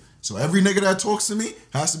up here. So every nigga that talks to me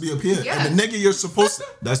has to be up here. Yeah. And the nigga you're supposed to,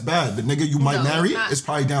 that's bad. The nigga you might marry is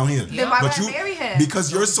probably down here. Then why would I marry him?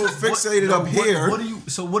 Because you're so fixated up here.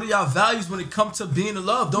 What are y'all values when it comes to being in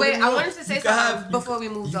love? Wait, I wanted to say something before we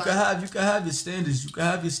move on. You can have your standards. You can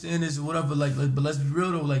have your standards or whatever. But let's be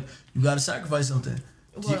real though. Like, you gotta sacrifice something.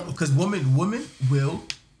 Because women will,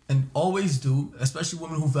 and always do, especially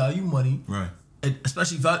women who value money. Right. And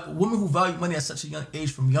especially women who value money at such a young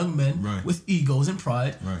age from young men with egos and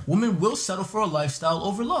pride. Right. Women will settle for a lifestyle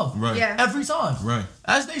over love. Right. Yeah. Every time. Right.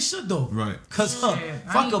 As they should though. Right. Because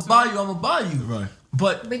if I could buy you, I'm gonna buy you. Right.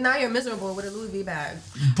 But now you're miserable with a Louis V bag.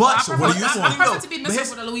 But so what do you want? I prefer to be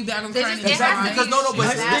miserable with a Louis bag and crying. Exactly, because no, but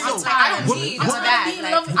I don't need a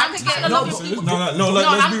bag. I'm tired of loving people. No,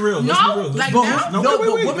 let's be real. Let's be real. Like women, hold on,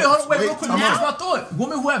 wait, Wait, real quick. Finish my thought.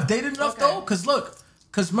 Women who have dated enough though, because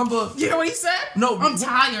remember. You hear what he said? No, I'm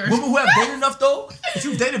tired. Women who have dated enough though, if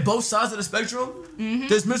you've dated both sides of the spectrum,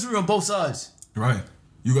 there's misery on both sides. Right.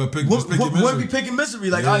 You gotta pick. Just pick your We'll misery. be picking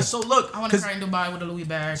misery. Like, all right, so look. I want to cry in Dubai with a Louis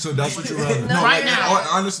bag. So that's what you rather. Right now.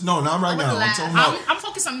 Honestly, no, not right now. I'm talking about. I'm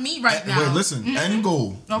focused on me right now. Wait, listen. End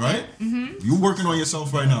goal, right? You're working on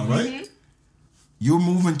yourself right now, right? You're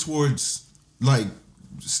moving towards like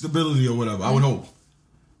stability or whatever. I would hope.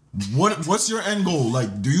 What's your end goal? Like,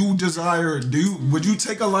 would you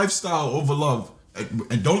take a lifestyle over love?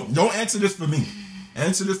 And don't answer this for me.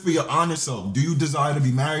 Answer this for your honest self. Do you desire to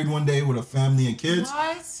be married one day with a family and kids?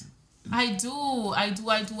 What? I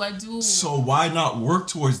do. So why not work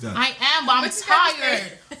towards that? I am, but I'm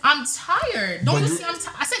tired. I'm tired. Don't you see I'm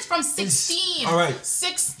tired? I said from 16. All right.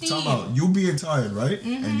 16. Talk about you being tired, right?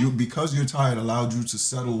 And you, because you're tired, allowed you to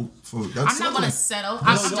settle for. I'm not gonna settle.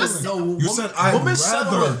 I'm just. You said I'd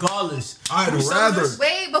settle regardless. I'd rather.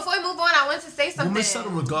 Wait, before we move on, I want to say something. Women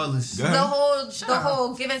settle regardless. The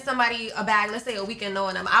whole giving somebody a bag, let's say a weekend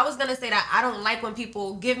knowing them. I was gonna say that I don't like when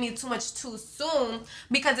people give me too much too soon,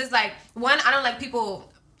 because it's like, one, I don't like people.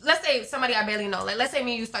 Let's say somebody I barely know. Like, let's say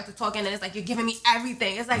me and you start to talking and it's like you're giving me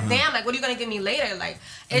everything. It's like, damn, like, what are you gonna give me later? Like,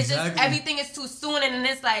 it's just everything is too soon, and then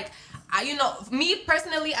it's like, me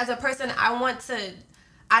personally as a person, I don't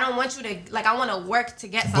want you to, like, I want to work to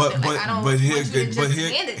get something. But here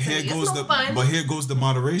goes the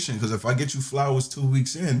moderation. Because if I get you flowers 2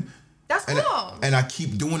 weeks in, that's cool. And I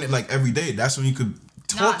keep doing it like every day, that's when you could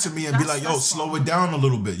talk to me and be like, yo, slow it down a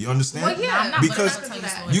little bit. You understand? Well, yeah. Because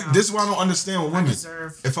this is why I don't understand with women.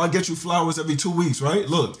 If I get you flowers every 2 weeks, right?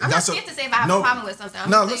 Look, I'm not scared to say if I have a problem with something.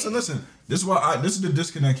 No, listen. This is the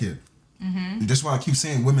disconnect here. That's why I keep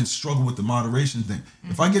saying women struggle with the moderation thing.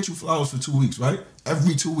 If I get you flowers for 2 weeks, right?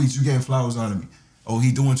 Every 2 weeks you getting flowers out of me. Oh,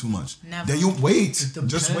 he doing too much. Never. Then you wait.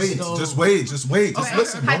 Just wait. Just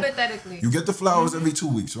listen, bro. Hypothetically. You get the flowers every 2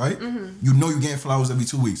 weeks, right? You know you getting flowers every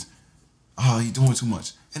 2 weeks. Oh, he doing too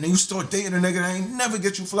much. And then you start dating a nigga that ain't never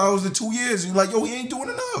get you flowers in 2 years. And you're like, yo, he ain't doing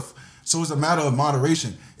enough. So it's a matter of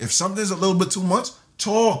moderation. If something's a little bit too much,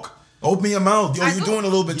 talk. Open your mouth. Yo, you're doing a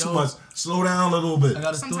little bit too much. Slow down a little bit.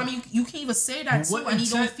 Sometimes you can't even say that too, and he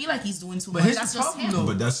don't feel like he's doing too much. That's just him. Though.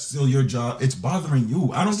 But that's still your job. It's bothering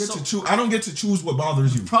you. I don't get to choose. I don't get to choose what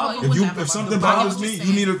bothers you. If something bothers me,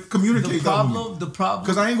 you need to communicate that with me. The problem.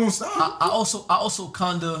 Because I ain't gonna stop. I also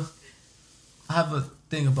kinda have a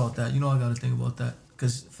thing about that. You know, I got a thing about that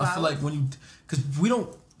because I feel like because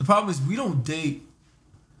the problem is we don't date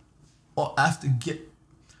or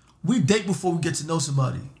we date before we get to know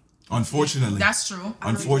somebody. Unfortunately, that's true.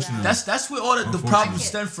 Unfortunately, that's where all the problems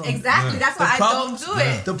stem from. Exactly, that's why I don't do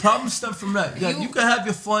it. The problems stem from that. Yeah, you can have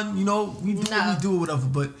your fun. You know, we do what we do or whatever.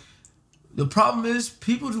 But the problem is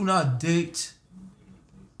people do not date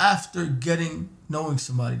after knowing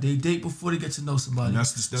somebody. They date before they get to know somebody. And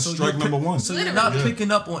that's strike number one. So you're not picking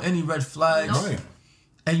up on any red flags. Right.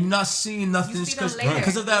 And you're not seeing nothing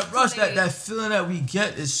because of that rush, that feeling that we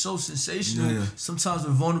get is so sensational. Yeah. Sometimes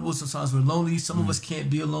we're vulnerable, sometimes we're lonely. Some of us can't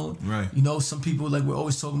be alone. Right. You know, some people, like, we're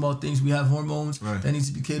always talking about things. We have hormones that needs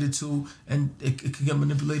to be catered to, and it can get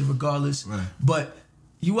manipulated regardless. Right. But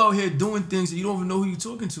you out here doing things and you don't even know who you're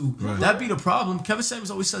talking to. Right. That be the problem. Kevin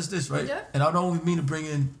Samuels always says this, right? Yeah. And I don't even mean to bring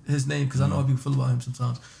in his name because I know how people feel about him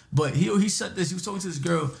sometimes. But he said this. He was talking to this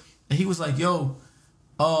girl and he was like, yo,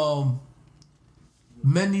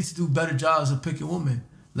 men need to do better jobs of picking women.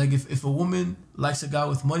 Like, if a woman likes a guy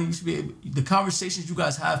with money, you should be able, the conversations you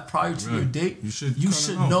guys have prior to your date, you should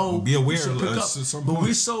know, be aware. But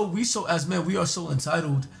we so as men, we are so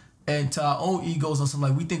entitled and to our own egos on something,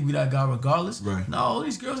 like, we think we that guy regardless. Right. No, all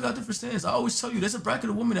these girls got different standards. I always tell you, there's a bracket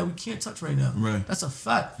of women that we can't touch right now. Right. That's a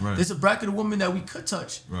fact. Right. There's a bracket of women that we could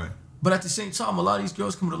touch. Right. But at the same time, a lot of these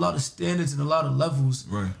girls come with a lot of standards and a lot of levels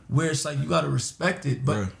where it's like you gotta respect it.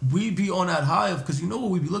 But we be on that high of, because you know what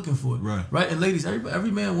we be looking for. Right. And ladies,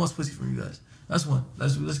 every man wants pussy from you guys. That's one.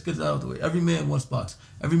 Let's get that out of the way. Every man wants box.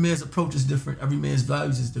 Every man's approach is different. Every man's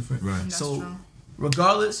values is different. Right. That's so true.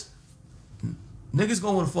 Regardless, niggas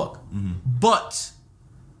gonna wanna fuck. But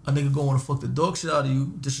a nigga gonna wanna fuck the dog shit out of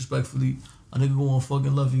you disrespectfully. a nigga gonna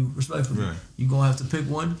fucking love you respectfully. Right. You gonna have to pick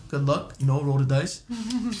one. Good luck. You know, roll the dice.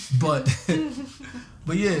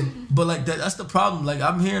 But yeah, but like that's the problem. Like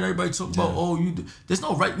I'm hearing everybody talk about, there's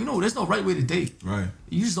no right, there's no right way to date. Right.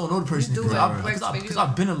 You just don't know the person. Because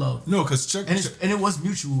I've been in love. No, because and it was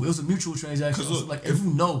mutual. It was a mutual transaction. So like if you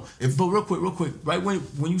know, but real quick, right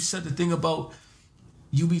when you said the thing about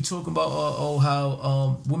you be talking about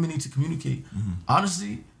how women need to communicate.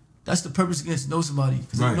 Honestly, that's the purpose against know somebody,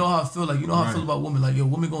 because you know how I feel. Like you know how I feel about women. Like yo,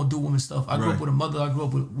 women gonna do women stuff. I grew up with a mother. I grew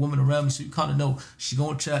up with women around me, so you kind of know she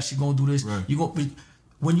gonna chat. She gonna do this. You gonna be.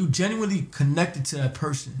 When you genuinely connected to that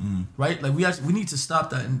person, right? Like we need to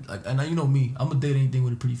stop that. And you know me, I'm gonna date anything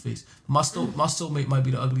with a pretty face. My soulmate might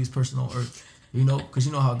be the ugliest person on earth, because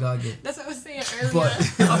you know how God get. That's what I was saying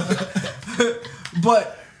earlier.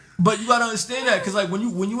 But you gotta understand that, because like when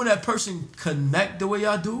you and that person connect the way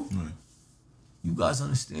y'all do, you guys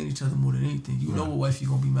understand each other more than anything. You know what wife you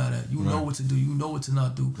gonna be mad at. You know what to do. You know what to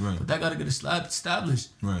not do. But that gotta get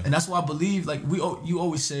established. And that's why I believe, like you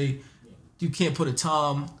always say, you can't put a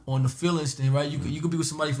time on the feelings thing, right? You could be with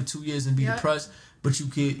somebody for 2 years and be depressed, but you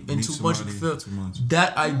could in 2 months you feel.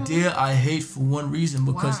 That idea I hate for one reason,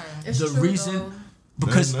 because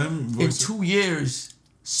because in 2 years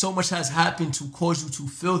so much has happened to cause you to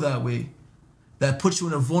feel that way, that puts you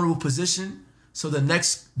in a vulnerable position. So the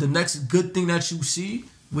next good thing that you see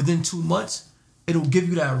within 2 months, it'll give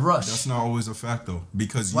you that rush. That's not always a fact though,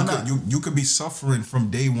 because you could be suffering from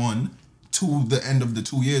day one to the end of the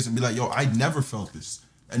 2 years and be like, yo, I never felt this.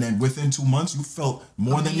 And then within 2 months, you felt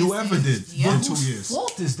more than you ever did in 2 years. Whose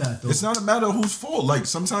fault is that, though? It's not a matter of whose fault. Like,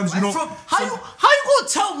 sometimes you don't... How you gonna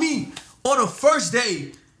tell me on the first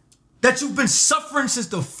day that you've been suffering since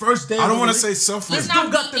the first day? I don't want to say suffering. You still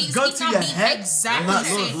got the gun to your head?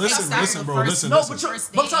 Exactly. Listen, bro. Listen. No, but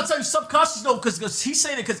I'm trying to tell you, subconscious, no, because he's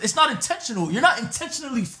saying it because it's not intentional. You're not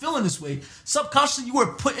intentionally feeling this way. Subconsciously, you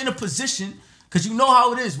were put in a position, because you know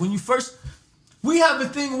how it is. When you first... We have a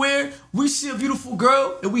thing where we see a beautiful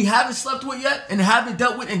girl and we haven't slept with yet and haven't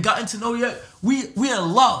dealt with and gotten to know yet. We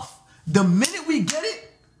in love. The minute we get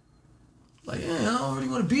it, like, I don't really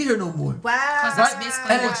want to be here no more. Wow. That's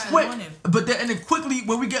basically what you wanted. But then quickly,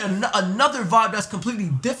 when we get another vibe that's completely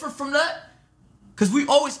different from that, because we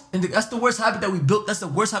always, and that's the worst habit that we built. That's the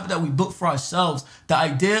worst habit that we built for ourselves. The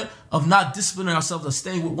idea of not disciplining ourselves or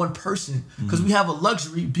staying with one person. Because we have a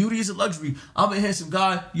luxury. Beauty is a luxury. I'm a handsome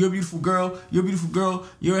guy. You're a beautiful girl. You're a beautiful girl.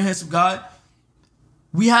 You're a handsome guy.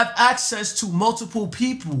 We have access to multiple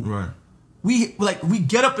people. Right. We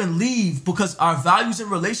get up and leave because our values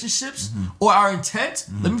in relationships or our intent.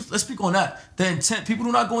 Let's speak on that. The intent. People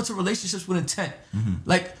do not go into relationships with intent.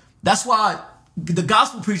 Like, that's why the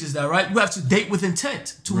gospel preaches that, right? You have to date with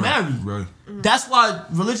intent to marry. Right. That's why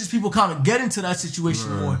religious people kind of get into that situation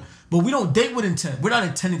more. But we don't date with intent. We're not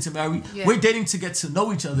intending to marry. Yeah. We're dating to get to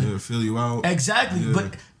know each other. Yeah, feel you out. Exactly.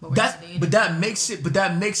 Yeah. But that makes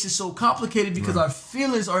it so complicated because our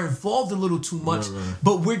feelings are involved a little too much.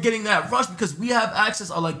 But we're getting that rush because we have access.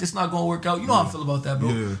 Are like, this not gonna work out. You know how I feel about that, bro.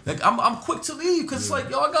 Yeah. Like I'm quick to leave because it's like,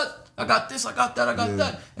 yo, I got this, I got that, I got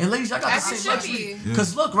that. And ladies, I got the same luxury.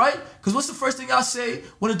 Because look, right? Because what's the first thing y'all say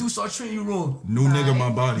when a dude starts treating you wrong? New nigga my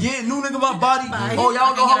body. Yeah, new nigga my body. Oh,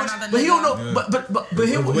 y'all don't know how much. But he don't know. But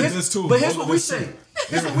here's what we say.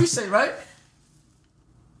 Here's what we say, right?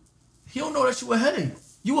 He don't know that you a headache.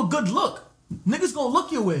 You a good look. Niggas gonna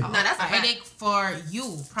look your way. No, that's a headache for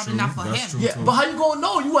you. Probably not for him. Yeah, but how you gonna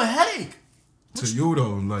know you a headache? To you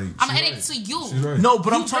though, like I'm a headache to you. Right. No,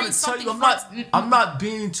 but I'm trying to tell you, I'm not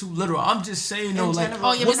being too literal. I'm just saying though, like,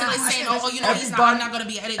 oh, you're basically saying, I'm not gonna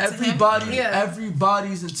be a headache to him.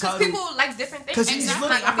 Everybody's entitled. Because people like different things. Exactly.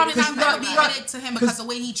 I'm probably not gonna be a headache to him because the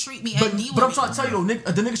way he treat me and deal with me. But I'm trying to tell you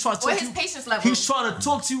though, the nigga's trying to talk to you. His patience level. He's trying to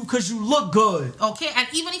talk to you because you look good. Okay, and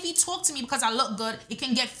even if he talk to me because I look good, it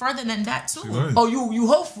can get further than that too. Right. Oh, you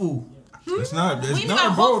hopeful. It's not, bro.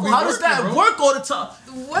 How does that work all the time?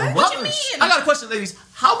 What you mean? I got a question, ladies.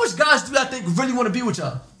 How much guys do y'all think really want to be with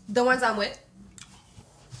y'all? The ones I'm with.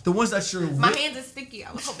 The ones that you're with? My hands are sticky.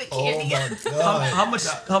 I was hoping candy. Oh my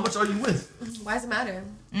God. How much are you with? Why does it matter?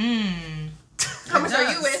 How much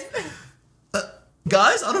are you with?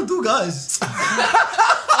 Guys? I don't do guys.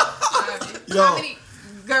 Yo. How many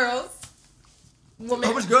girls? Women?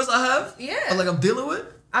 How much girls I have? Yeah. Like I'm dealing with?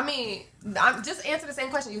 I mean, I'm just answer the same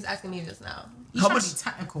question you was asking me just now. How much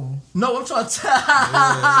technical? No, I'm trying to tell.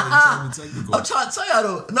 I'm trying to tell y'all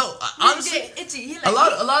though. No, honestly, a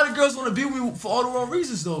lot of girls want to be with me for all the wrong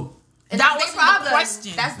reasons though. And that was the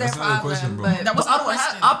question. That's their problem. But that was I don't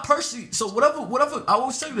have. I personally. So whatever. I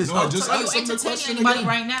will say this. No, just are you entertaining anybody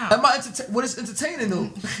right now? Am I what is entertaining though?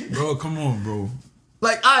 Bro, come on, bro.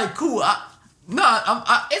 Like, alright, cool. Nah,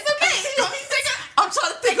 it's okay. I'm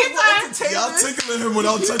trying to think of what entertainment. Y'all tickling him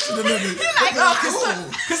without touching the nigga.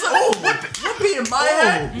 Because what be in my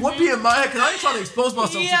head? What be in my head? Because I ain't trying to expose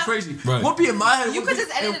myself too crazy. Right. What be in my head? You could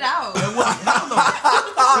just edit it out.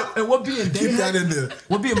 And what be in their head? Keep that in there.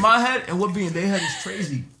 What be in my head and what be in their head is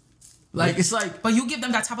crazy. Like it's like, but you give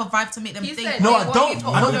them that type of vibe to make them think. No, I don't.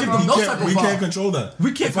 I don't give them no type of vibe. We can't control that.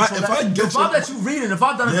 We can't control that. The vibe that you reading, if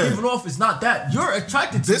I done giving off, is not that. You're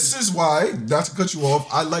attracted to. This is why, not to cut you off,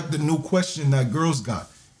 I like the new question that girls got.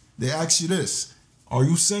 They ask you this: are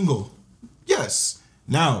you single? Yes.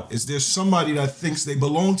 Now, is there somebody that thinks they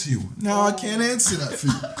belong to you? Now, I can't answer that for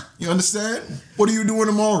you. You understand? What are you doing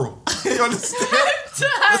tomorrow? You understand?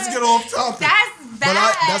 Let's get off topic. That's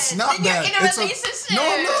bad. That's not then bad. You're in a relationship. No,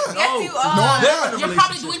 I'm not. Yes, you are. No, I'm not. You're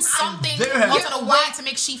probably doing something onto the way to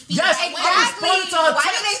make she feel. Yes, exactly.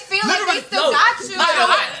 Why do they feel like they still got you?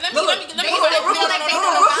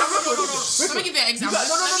 Let me give you an example.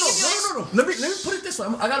 No. Let me put it this way.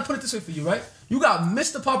 I gotta put it this way for you, right? You got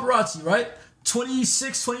Mr. Paparazzi, right?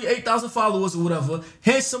 28,000 followers or whatever.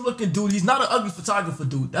 Handsome looking dude. He's not an ugly photographer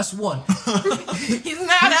dude. That's one. He's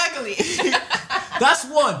not ugly. That's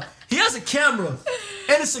one. He has a camera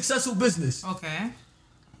and a successful business. Okay.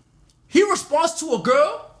 He responds to a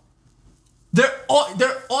girl. They're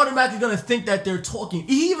automatically gonna think that they're talking.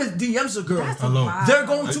 He even DMs a girl. They're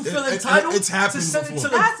going to feel entitled it's happened to send it to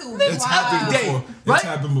before. the It's happened before. right? It's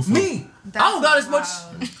happened before. Me, I don't got as much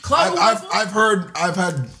clout. I've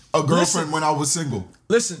had a girlfriend when I was single.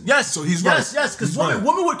 Listen, yes. So he's right. Yes, because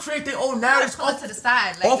women would create their own narratives. Pull it to the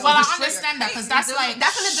side. Well, I understand that because that's like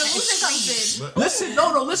that's when the delusion comes in. Listen,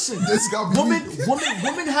 no, listen. This got me.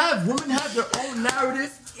 Women have their own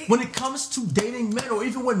narrative when it comes to dating men, or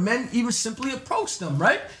even when men even simply approach them.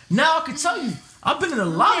 Right now, I can tell you, I've been in a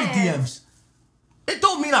lot of DMs. It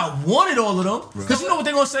don't mean I wanted all of them, because you know what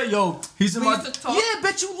they're gonna say, yo, he's in my. Yeah,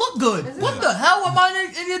 bitch, you look good. What the hell am I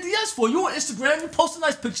in your DMs for? You on Instagram, you post a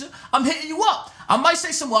nice picture, I'm hitting you up. I might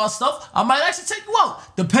say some wild stuff. I might actually take you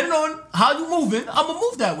out, depending on how you moving. I'm gonna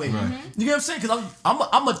move that way. Right. You get what I'm saying? Because I'm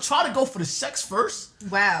gonna try to go for the sex first.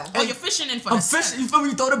 Wow. Oh, you're fishing in for the sex. I'm fishing. You feel me?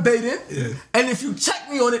 You throw the bait in, and if you check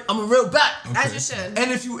me on it, I'm gonna reel back. As you should.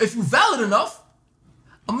 And if you valid enough,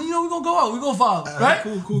 I mean, we're gonna go out, we're gonna vibe, right?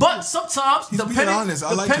 Cool. But sometimes, depending on the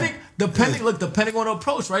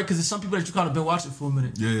approach, right? Because there's some people that you kind of been watching for a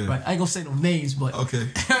minute. Yeah. Right? I ain't gonna say no names, but okay.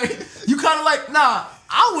 You kind of like, nah,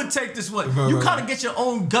 I would take this one. You kind of get your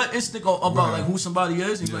own gut instinct about like who somebody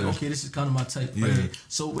is, and you're like, okay, this is kind of my type. Right here.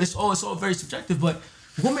 So it's all very subjective, but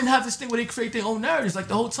women have this thing where they create their own narratives like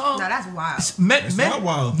the whole time. No, that's wild. It's not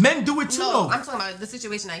wild. Men do it too, though. I'm talking about the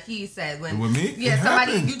situation that he said when. With me? Yeah,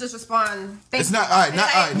 somebody, you just respond. It's not, all right, not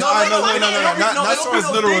so as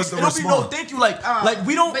little as the response. It'll be no thank you, like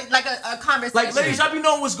we don't. Like a conversation. Like, ladies, I be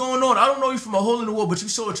knowing what's going on. I don't know you from a hole in the wall, but you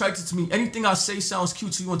so attracted to me. Anything I say sounds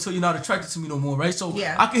cute to you until you're not attracted to me no more, right? So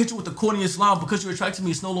I can hit you with the corniest line because you're attracted to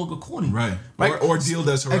me. It's no longer corny. Right. Or deal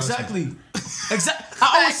that's harassment. Exactly. I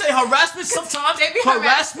always say harassment sometimes.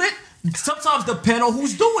 Harassment. Sometimes depend on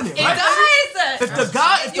who's doing it, right? It does. If the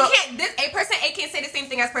guy, person A can't say the same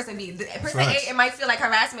thing as person B. Person A, it might feel like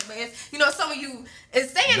harassment, but if some of you is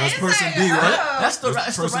saying that's it, person like, B, right? That's the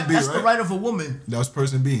right of a woman. That's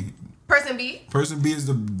person B. Person B. Person B is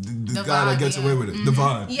the guy that gets away with it. The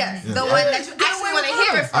vibe. Yes, the one that you actually want to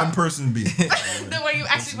hear it from. I'm person B. The one you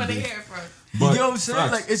actually want to hear it from. But you know what I'm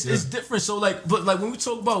saying? Like it's different. So but when we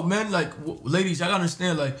talk about men, like ladies, y'all gotta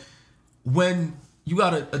understand, like when you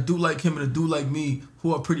got a dude like him and a dude like me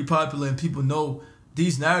who are pretty popular and people know,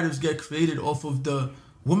 these narratives get created off of the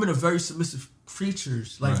women are very submissive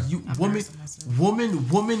creatures. Like women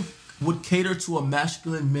would cater to a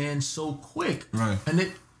masculine man so quick. Right.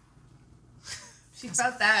 And she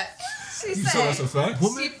felt that. She said that's a fact?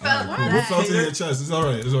 She felt that. What felt in your chest? It's all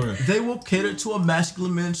right. They will cater to a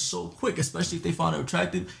masculine man so quick, especially if they find her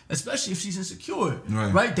attractive, especially if she's insecure.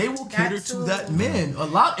 Right? They will cater to that man. A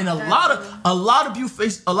lot of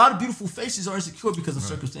beautiful faces are insecure because of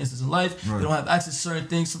circumstances in life. They don't have access to certain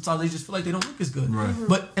things. Sometimes they just feel like they don't look as good.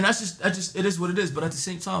 But that's just it is what it is. But at the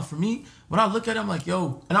same time, for me, when I look at it, I'm like,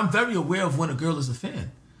 yo, and I'm very aware of when a girl is a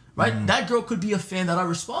fan. Right? That girl could be a fan that I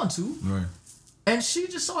respond to. Right. And she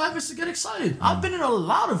just so happens to get excited. I've been in a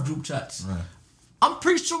lot of group chats. I'm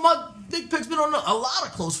pretty sure my dick pic's been on a lot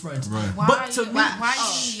of close friends. Why But to me, why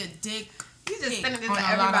you need your dick? You just sending it to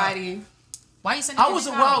everybody. Why you sending? I was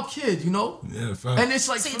a wild kid, you know. Yeah, fact. And it's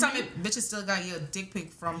like, so you tell me bitches still got your dick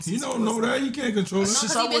pic from. You don't know that. You can't control it.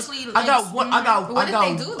 I got one. I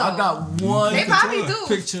got one. They probably do.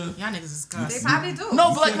 Picture. Y'all niggas is cuss. They probably do.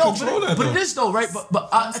 No, but it is though, right? But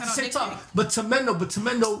at the same time, but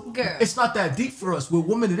Temendo, girl, it's not that deep for us. With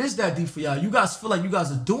women, it is that deep for y'all. You guys feel like you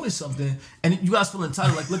guys are doing something, and you guys feel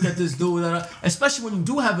entitled. Like, look at this dude. Especially when you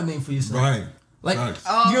do have a name for yourself. Right. Like, you know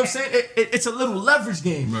what I'm saying? It's a little leverage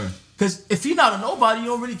game. Right. Because if you're not a nobody, you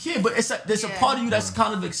don't really care. But there's a part of you that's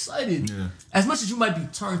kind of excited. Yeah. As much as you might be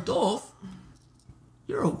turned off,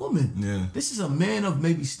 you're a woman. Yeah. This is a man of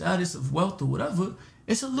maybe status, of wealth, or whatever.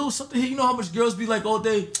 It's a little something here. You know how much girls be like all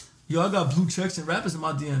day, yo, I got blue checks and rappers in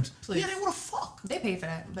my DMs. Please. Yeah, they want to fuck. They pay for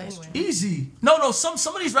that. But anyway. Easy. No, some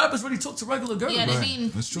of these rappers really talk to regular girls. Yeah, they mean.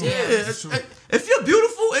 That's true. Yeah, That's true. If you're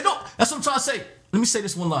beautiful, that's what I'm trying to say. Let me say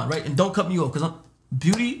this one line, right? And don't cut me off, because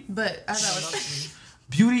beauty. But I know.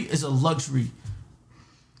 Beauty is a luxury.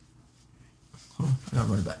 Hold on, I gotta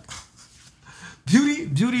run it back.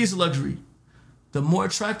 Beauty is a luxury. The more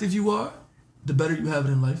attractive you are, the better you have it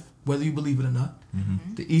in life, whether you believe it or not.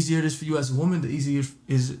 Mm-hmm. The easier it is for you as a woman, the easier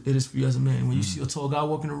it is for you as a man. When you see a tall guy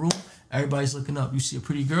walk in the room, everybody's looking up. You see a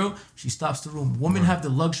pretty girl, she stops the room. Women have the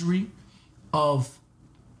luxury of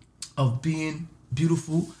being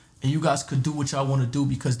beautiful, and you guys could do what y'all want to do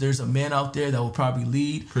because there's a man out there that will probably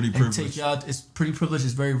lead and take y'all. It's pretty privilege.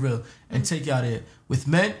 It's very real, and take y'all there. With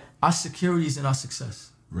men, our security is in our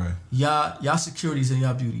success. Right. Y'all security is in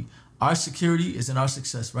y'all beauty. Our security is in our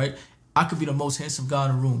success. Right. I could be the most handsome guy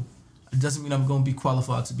in the room. It doesn't mean I'm going to be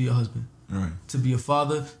qualified to be a husband. Right. To be a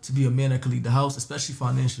father, to be a man that can lead the house, especially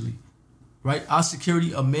financially. Right. Our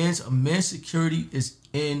security, a man's security is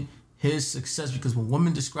in his success, because when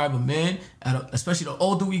women describe a man, especially the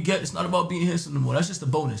older we get, it's not about being handsome anymore. That's just a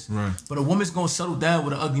bonus. Right. But a woman's gonna settle down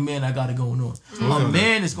with an ugly man that got it going on. A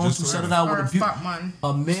man is going to settle down with a beautiful man.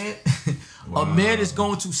 A man is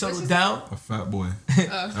going to settle down. A fat boy.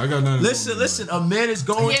 I got nothing. Listen. A man is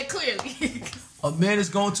going. Yeah, clearly. A man is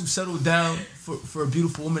going to settle down for a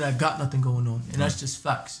beautiful woman that got nothing going on, and that's just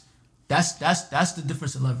facts. That's the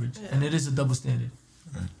difference in leverage, and it is a double standard.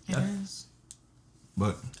 Right. It is.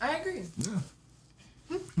 But I agree.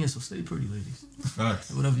 Yeah, so stay pretty, ladies.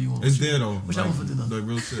 Facts. Whatever you want. It's there though. Which I want for dinner. Like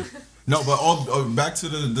real shit. No, but back to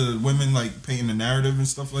the women like painting the narrative and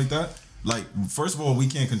stuff like that. Like, first of all, we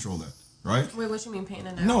can't control that, right? Wait, what you mean painting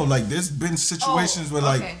the narrative? No, like there's been situations where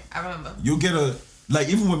like I remember. You get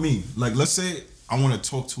even with me, like let's say I want to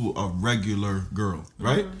talk to a regular girl,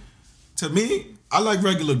 right? Mm-hmm. To me, I like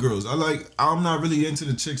regular girls. I'm not really into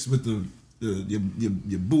the chicks with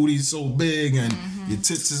your booty's so big and your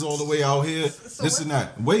tits is all the way out here. So this and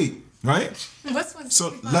that. Wait, right? What's one?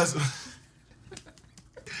 So let's,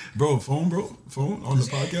 phone on the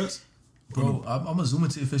podcast. Bro, I'm gonna zoom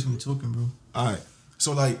into your face when you're talking, bro. All right.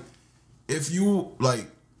 So like, if you like,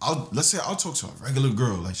 let's say I'll talk to a regular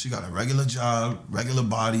girl. Like she got a regular job, regular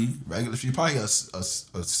body, she probably a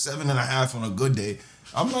 7.5 on a good day.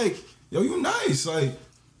 I'm like, yo, you nice. Like,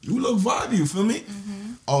 you look vibey, you feel me?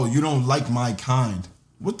 Mm-hmm. Oh, you don't like my kind.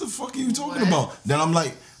 What the fuck are you talking about? Then I'm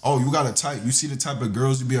like, oh, you got a type. You see the type of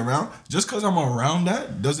girls you be around? Just because I'm around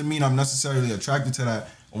that doesn't mean I'm necessarily attracted to that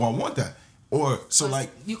or I want that. Or, so like...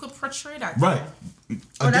 You could portray that. Right. Again,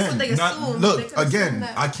 that's what they assume.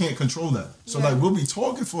 I can't control that. So like, we'll be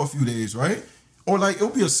talking for a few days, right? Or like, it'll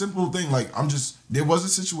be a simple thing. Like, there was a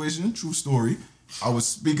situation, true story. I was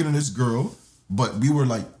speaking to this girl, but we were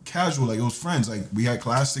like casual, like it was friends. Like we had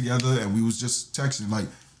class together and we was just texting like,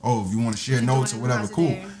 oh, if you want to share notes or whatever,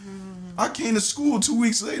 cool. Mm-hmm. I came to school 2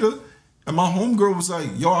 weeks later and my homegirl was like,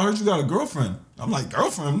 yo, I heard you got a girlfriend. I'm like,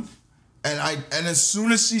 girlfriend? And as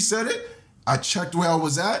soon as she said it, I checked where I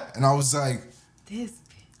was at and I was like, this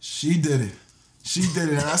bitch. She did it.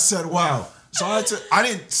 And I said, wow. So I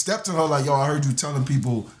didn't step to her like, yo, I heard you telling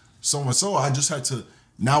people so and so. I just had to,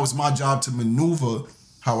 now it's my job to maneuver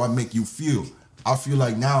how I make you feel. I feel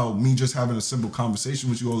like now, me just having a simple conversation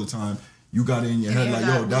with you all the time, you got it in your head like,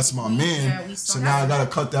 yo, that's my man. So now I got to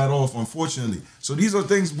cut that off, unfortunately. So these are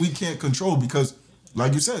things we can't control because,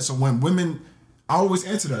 like you said, so when women, I always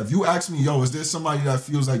answer that. If you ask me, yo, is there somebody that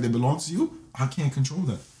feels like they belong to you? I can't control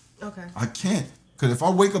that. Okay. I can't. Because if I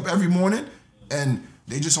wake up every morning and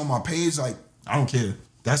they just on my page, like, I don't care.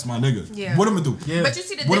 That's my nigga. Yeah. What am I do? Yeah. But you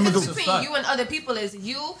see the difference between you and other people is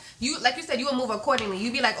you like you said, you will move accordingly.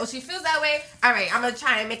 You be like, oh, she feels that way. All right, I'm gonna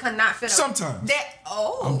try and make her not feel that sometimes.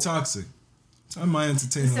 I'm toxic. I might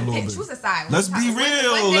entertain her a little bit. Choose a side. Let's be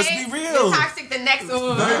real. Let's be real. Toxic the next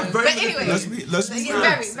one. But anyway, let's be real.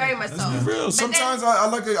 Very much so. Let's be real. Sometimes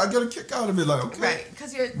I get a kick out of it. Like, okay, right?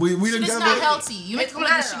 Because you're we didn't get not healthy. You make it look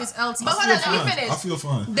like shit is healthy. But hold on, let me finish. I feel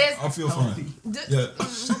fine. I feel fine. Yeah.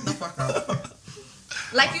 Shut the fuck up.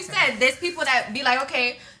 Like you said, there's people that be like,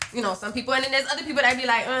 okay, you know, some people, and then there's other people that be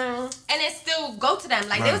like, and it still go to them.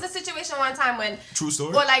 Like there was a situation one time when true story,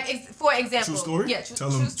 or like for example, true story, yeah, tell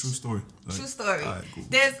them true story. Like, true story. All right, cool.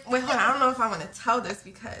 There's hold on, I don't know if I want to tell this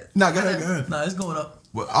because go ahead. Nah, it's going up.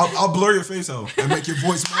 Well, I'll blur your face out and make your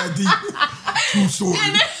voice mad deep. True story.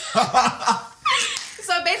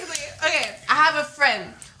 So basically, okay, I have a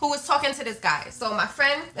friend who was talking to this guy. So my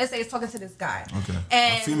friend, let's say, is talking to this guy. Okay.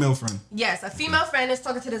 And a female friend. Yes, a female friend is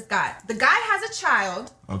talking to this guy. The guy has a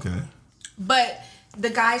child. Okay. But the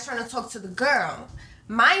guy's trying to talk to the girl.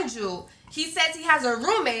 Mind you, he says he has a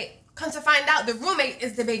roommate. Come to find out, the roommate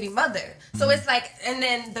is the baby mother. So it's like, and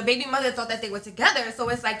then the baby mother thought that they were together. So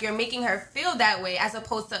it's like you're making her feel that way as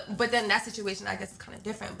opposed to, but then that situation, I guess, is kind of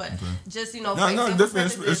different. But just, you know, for example,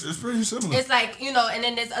 different. It's pretty similar. It's like, you know, and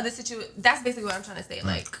then there's other situations. That's basically what I'm trying to say.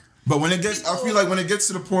 Like, but when it gets, I feel like when it gets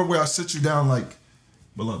to the point where I sit you down, like,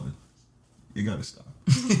 beloved, you gotta stop.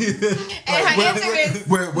 And her answer is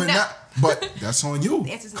we're no. not, but that's on you.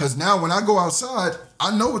 Because now when I go outside,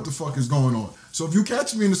 I know what the fuck is going on. So if you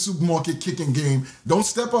catch me in the supermarket kicking game, don't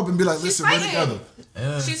step up and be like, listen, we're together.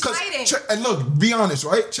 She's fighting. And look, be honest,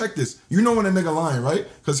 right? Check this. You know when a nigga lying, right?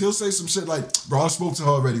 Because he'll say some shit like, bro, I spoke to her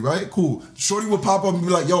already, right? Cool. Shorty will pop up and be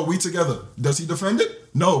like, yo, we together. Does he defend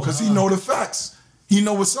it? No, because he know the facts. He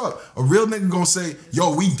know what's up. A real nigga gonna say,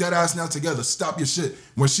 yo, we dead ass now together. Stop your shit.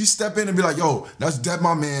 When she step in and be like, yo, that's dead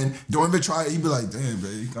my man. Don't even try it. He be like, damn,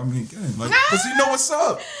 baby. I mean, damn. Like, because he know what's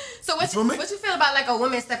up. So what you feel about like a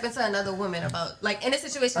woman stepping to another woman about, like in a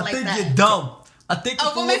situation like that? I think you're dumb. I think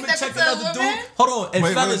if a woman check another dude, hold on, and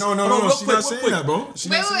wait, fellas, no, she's not saying that, bro. She's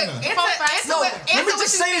not saying that.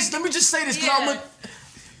 Let me just say this, cause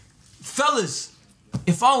fellas,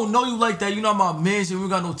 if I don't know you like that, you know my mans, and we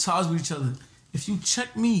got no ties with each other. If you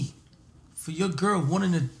check me for your girl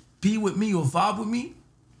wanting to be with me or vibe with me,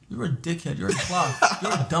 you're a dickhead. You're a clown.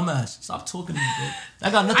 You're a dumbass. Stop talking to me, bro.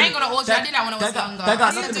 That got nothing. I ain't gonna hold you. I did that when I was younger. That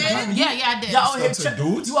got nothing to do with me. Yeah, I did. Y'all out here checking.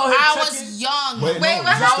 I was young. Wait, what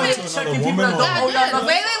happened? Checking people that don't know.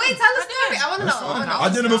 Wait. Tell the story. I want to know. I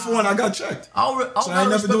did it before and I got checked. So I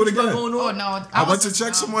ain't never do it again. Oh no. I went to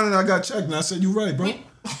check someone and I got checked and I said, you right, bro.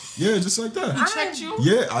 Yeah, just like that. He checked you?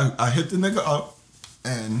 Yeah, I hit the nigga up.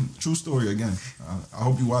 And true story again. I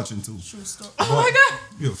hope you watching too. True story. Oh my god.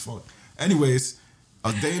 Yeah, fuck. Anyways, I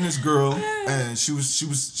was dating this girl, and she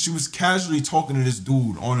was casually talking to this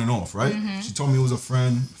dude on and off, right? She told me it was a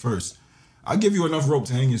friend first. I give you enough rope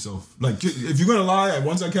to hang yourself. Like if you're gonna lie,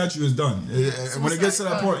 once I catch you, it's done. When it gets to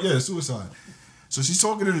that point, yeah, suicide. So she's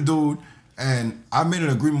talking to the dude, and I made an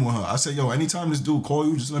agreement with her. I said, yo, anytime this dude call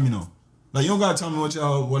you, just let me know. Like, you don't gotta tell me what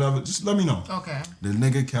y'all, whatever. Just let me know. Okay. The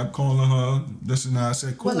nigga kept calling her, this and that. I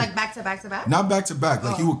said, cool. What, like back to back to back? Not back to back.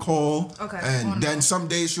 Like, he would call. Okay. And then some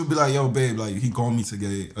days she'll be like, yo, babe, like, he called me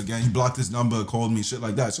today. Again, he blocked his number, called me, shit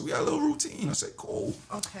like that. So we had a little routine. I said, cool.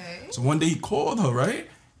 Okay. So one day he called her, right?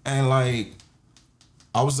 And, like,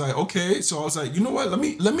 I was like, okay. So I was like, you know what? Let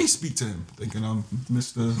me speak to him. Thinking I'm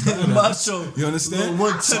Mr. Macho. You understand?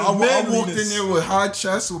 So I walked in there with high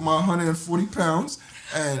chest with my 140 pounds.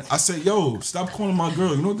 And I said, yo, stop calling my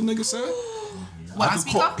girl. You know what the nigga said? What, on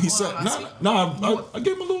speaker? He said, nah, I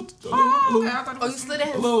gave him a little you slid in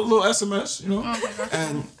his... a little SMS, you know? Okay.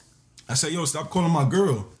 And I said, yo, stop calling my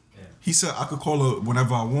girl. He said, I could call her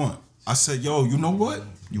whenever I want. I said, yo, you know what?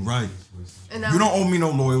 You're right. You don't owe me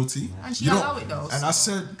no loyalty. And she allowed it though. And I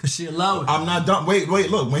said, because she allowed it. I'm not done. Wait,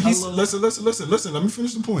 look. When he listen. Let me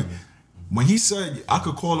finish the point. When he said I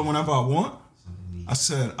could call her whenever I want, I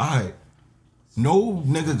said, all right. No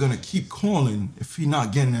nigga gonna keep calling if he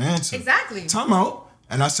not getting an answer. Exactly. Time out.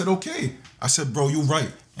 And I said, okay. I said, bro, you right.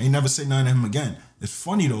 I ain't never say nothing to him again. It's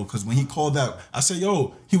funny though, because when he called that, I said,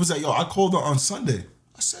 yo, he was like, yo, I called her on Sunday.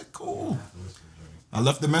 I said, cool. I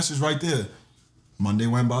left the message right there. Monday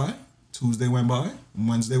went by, Tuesday went by,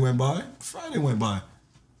 Wednesday went by, Friday went by.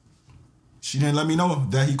 She didn't let me know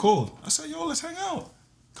that he called. I said, yo, let's hang out.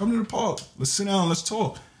 Come to the park. Let's sit down, let's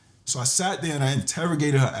talk. So I sat there and I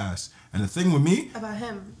interrogated her ass. And the thing with me... About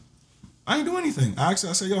him. I ain't do anything. I asked her,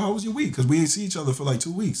 I said, yo, how was your week? Because we didn't see each other for like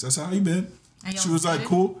 2 weeks. I said, how you been? She was like,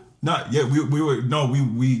 cool. Not yet.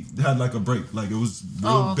 We had like a break. Like it was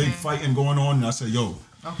big fighting going on. And I said, yo,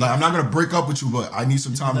 like I'm not going to break up with you, but I need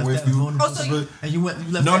some time away from you. And you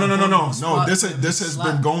left. No. This has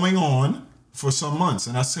been going on for some months,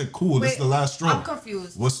 and I said, "Cool, this is the last straw." I'm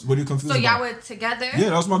confused. What are you confused So about? y'all were together? Yeah,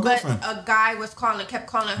 that was my girlfriend. But a guy kept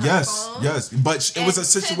calling her phone. Yes, but it was a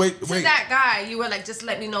situation. To that guy, you were like, just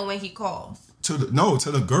let me know when he calls. To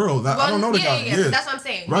the girl. I don't know the guy. Yeah, that's what I'm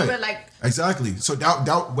saying. Right. You were like, exactly. So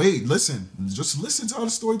wait, just listen to how the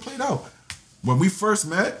story played out. When we first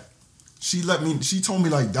met, she told me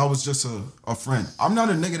like that was just a friend. I'm not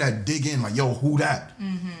a nigga that dig in like, yo, who that?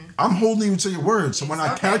 Mm-hmm. I'm holding you to your word. So when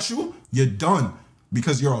I catch you, you're done.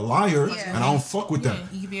 Because you're a liar and I don't fuck with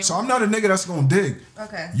that. So I'm not a nigga that's gonna dig.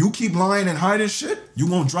 Okay. You keep lying and hiding shit, you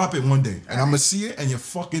gonna drop it one day. And I'm gonna see it and you're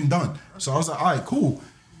fucking done. So I was like, all right, cool.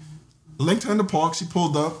 Linked her in the park, she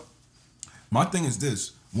pulled up. My thing is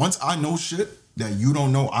this. Once I know shit that you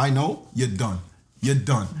don't know I know, you're done. You're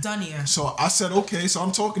done. Done here. So I said, okay. So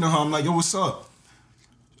I'm talking to her. I'm like, yo, what's up?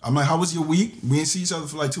 I'm like, how was your week? We didn't see each other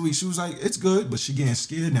for like 2 weeks. She was like, it's good, but she getting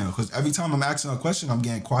scared now. Because every time I'm asking her a question, I'm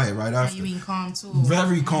getting quiet right after. You being calm too.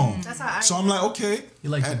 Very calm. That's how So I'm like, okay. You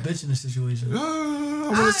like the bitch in the situation. I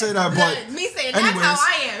wouldn't say that, but me saying anyways, that's how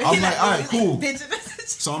I am. I'm like, all right, cool.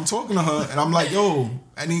 So I'm talking to her, and I'm like, yo,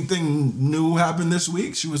 anything new happened this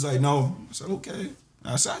week? She was like, no. I said, okay.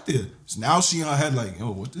 I sat there. So now she in her head like, yo,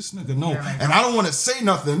 what this nigga know? Yeah, and I don't want to say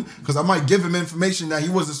nothing because I might give him information that he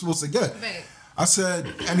wasn't supposed to get. Right. I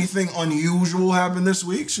said, anything unusual happened this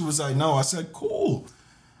week? She was like, no. I said, cool.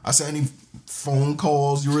 I said, any phone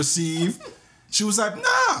calls you received? She was like,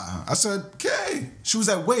 nah. I said, okay. She was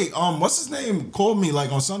like, wait, what's his name called me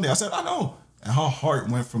like on Sunday? I said, I know. And her heart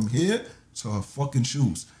went from here to her fucking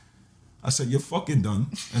shoes. I said, you're fucking done.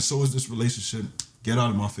 And so is this relationship. Get out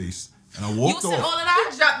of my face. And I walked off. You said all of that?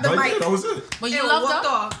 You dropped the mic. That was it. But you loved her?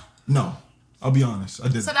 off. No. I'll be honest. I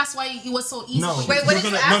didn't. So that's why it was so easy. No. For you. Wait, what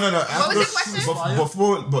did you ask? No. What was your question?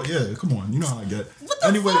 Before, but yeah, come on. You know how I get. What the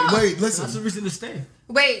anyway, fuck? wait, listen. That's the reason to stay.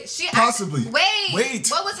 Wait, she Possibly. Wait.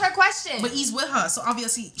 What was her question? But he's with her, so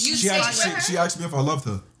obviously She asked me if I loved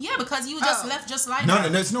her. Yeah, because you just left just like No,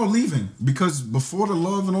 that. there's no leaving. Because before the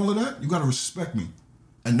love and all of that, you gotta respect me.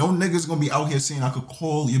 And no nigga's gonna be out here saying I could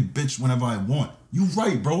call your bitch whenever I want. You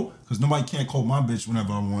right, bro. Because nobody can't call my bitch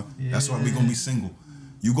whenever I want. Yeah. That's why we gonna be single.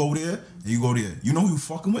 You go there and you go there. You know who you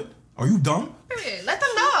fucking with? Are you dumb? Let them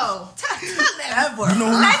know. Tell them. You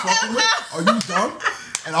know who you fucking with? Are you dumb?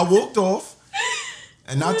 And I walked off.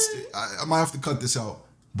 And I might have to cut this out.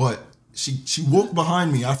 But she walked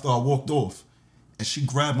behind me after I walked off. And she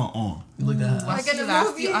grabbed my arm. You looked at her.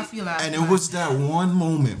 I feel that. And it was that one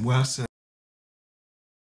moment where I said,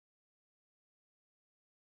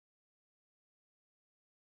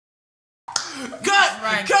 Cut!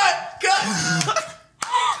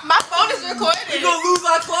 My phone is recording. We're gonna lose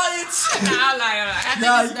our clients.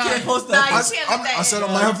 Nah, you can't post that. I said I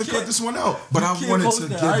might have to cut this one out, but I wanted to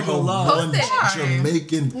give her one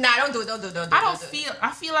Jamaican. Nah, don't do it.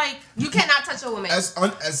 I feel like you cannot touch a woman.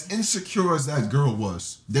 As insecure as that girl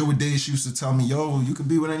was, there were days she used to tell me, "Yo, you can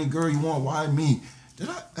be with any girl you want. Why me?" Did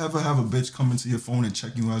I ever have a bitch come into your phone and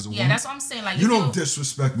check you as a woman? Yeah, that's what I'm saying. Like you don't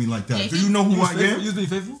disrespect me like that. Yeah, do you know who I am? You be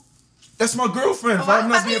faithful? That's my girlfriend. If I'm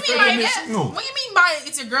not being faithful, I'm single. What do you mean by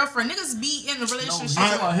it's your girlfriend? Niggas be in a relationship.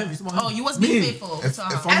 No, you was being faithful. If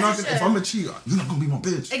I'm a cheater, you're not gonna be my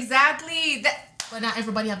bitch. Exactly. But not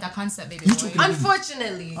everybody have that concept, baby.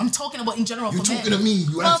 Unfortunately, I'm talking about in general. You're for talking men. to me.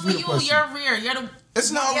 You asked me the question. You're rare. You're the.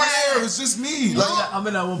 It's not rare. It's just me. Like I'm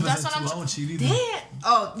in that 1% That's what too. I won't cheat either. damn.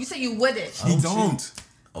 Oh, you said you wouldn't. he don't.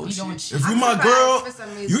 Oh, You don't shit. If you my girl,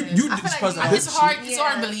 you It's hard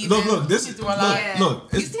to believe. look. This is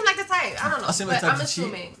look. You seem like the type. I don't know. I seem like but the I'm type to cheat.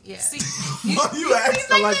 assuming. Yeah. Why you asked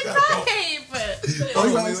her like that? Though? Why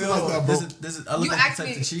you asked her like that, bro? I look like the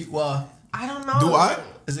type to cheat. Why? I don't know. Do I?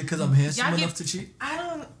 Is it because I'm handsome enough to cheat? I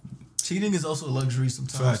don't. Cheating is also a luxury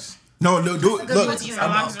sometimes. Facts. No, do it. Look, do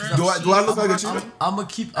I look like a cheater? I'm gonna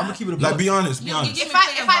keep it above. Like, be honest. If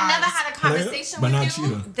I never had a conversation but not with you,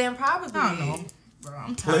 cheater. then probably. I don't know. Bro,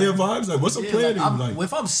 I'm Player vibes? Like, what's a player to you like?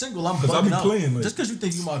 If I'm single, I'm Because I be bugging out. playing, like- Just because you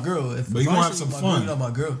think you my girl. But you gonna have some my fun. Girl, you're not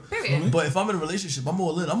my girl. Period. But if I'm in a relationship, I'm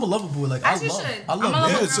all in. I'm a lover boy. Like As I you love. should. I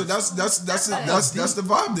love. Yeah, so that's the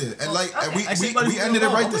vibe there. And like, and we ended it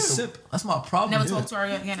right there. Sip. That's my problem. Never yeah. talked to her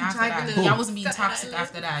again after typing that. it. Y'all wasn't being toxic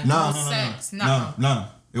after that. Nah. Sex, nothing. Nah.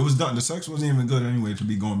 It was done. The sex wasn't even good anyway to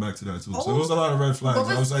be going back to that too. So it was a lot of red flags.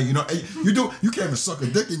 I was like, hey, you can't even suck a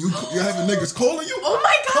dick and you're having niggas calling you? Oh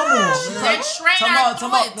my god! Come on, man.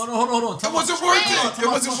 Time out. No, hold on. It wasn't worth it. It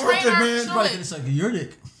wasn't worth it, man. She's probably gonna suck your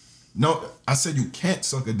dick. No, I said you can't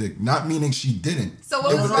suck a dick, not meaning she didn't. So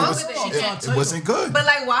what was wrong with it? It wasn't good. But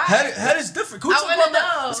like, why? Head is different. Cool, I wanna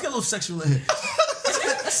know. Let's get a little sexual in here.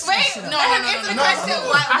 Wait, no. Answer the question.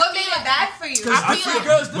 What made it bad for you?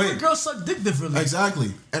 Different girls suck dick differently.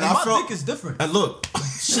 Exactly. And my I felt dick is different. And look,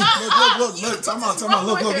 Look. Time out.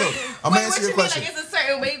 Look. I'm gonna answer your question. Like, it's a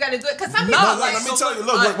certain way you gotta do it. Cause some people. Let me tell you.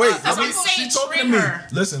 Look, wait. She's talking to me.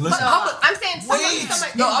 Listen. I'm saying.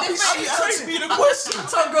 No, I'm asking me the question. I'm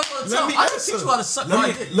telling girls all the time. I can teach you how to suck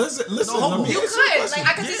my dick. Listen. You could. Like,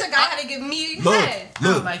 I could teach a guy how to give me head. I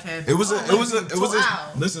don't like head. It was a.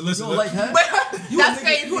 Listen. You don't like head? That's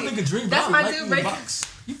crazy. You a nigga dream. That's my dude, right?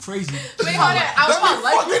 You crazy. Wait, hold on.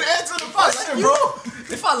 Let me fucking answer the question, bro.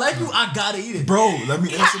 If I like you, I gotta eat it. Bro, let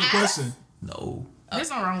me answer the question. No. There's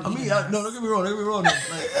nothing wrong with no, don't get me wrong. Like,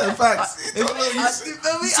 in fact, you said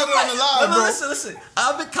it on the line, bro. Listen.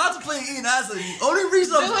 I've been contemplating eating ass lately. Only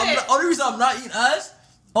reason I'm not eating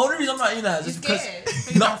ass is because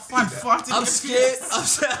I'm scared.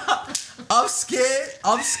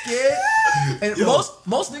 I'm scared. And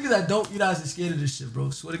most niggas that don't eat ass are scared of this shit, bro.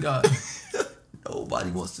 Swear to God. Nobody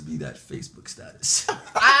wants to be that Facebook status.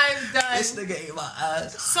 I'm done. This nigga ate my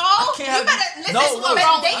ass. So you better listen.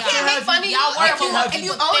 They can't make fun of you if you own it. If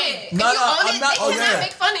you own it, they cannot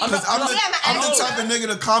make fun of you. I'm the type of nigga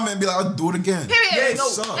to comment and be like, I'll do it again. Period. Yeah, no,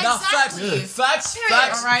 facts. All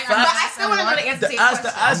right, but I still want to know the answer to your question.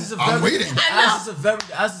 The ass is a very, I'm waiting. The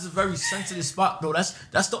ass is a very sensitive spot, bro. That's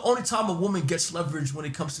the only time a woman gets leverage when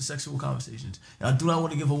it comes to sexual conversations. And I do not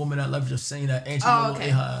want to give a woman that leverage of saying that Angie ate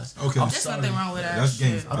her ass. Okay, there's nothing wrong with that. That's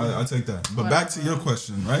game. I take that. But back to your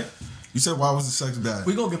question, right? You said why was the sex bad?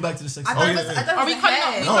 We're gonna get back to the sex. Are we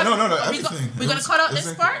cutting No, everything. We're gonna cut out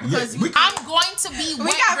this part because I'm going to be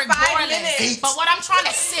wet regardless. But what I'm trying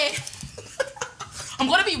to say, I'm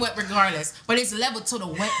gonna be wet regardless. But it's level to the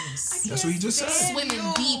wetness. That's what you just said. Swimming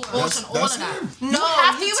deep, ocean, all of that. No, you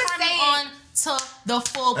have to he was turn me saying on to the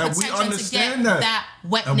full potential to get that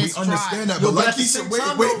wetness and we understand dry. that. But like he said,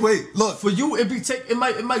 wait. Look, for you, it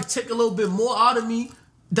might take a little bit more out of me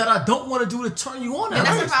that I don't want to do to turn you on. And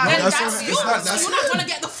that's you. So you're not gonna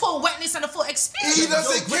get the full wetness and the full experience. He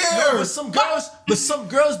doesn't care. But some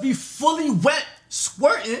girls be fully wet,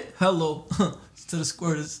 squirting. Hello to the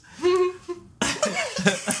squirters.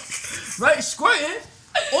 Right, squirting.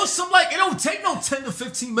 Or some it don't take no 10 to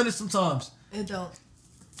 15 minutes sometimes. It don't.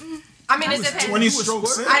 I mean, it depends. 20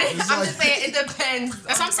 strokes in. I'm just saying it depends.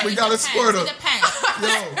 That's what I'm saying. We got a squirter. It depends.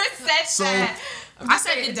 I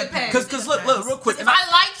said it depends. Because look, real quick. If I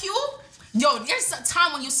like you, there's a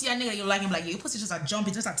time when you see a nigga you like him, like, your pussy just a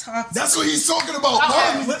jumpy, just a talk. That's what he's talking about.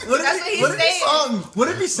 That's what he's saying. What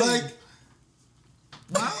did he say?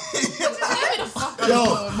 Just give me the fuck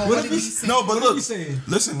out. What did he say? No, but look,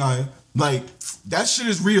 listen, Naya, that shit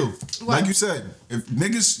is real. What? Like you said, if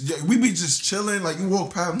niggas, we be just chilling, like you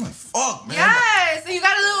walk past, I'm like, fuck, man. Yes, and you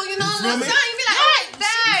got a little, little something, you be like,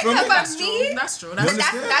 that. That's true. That's true.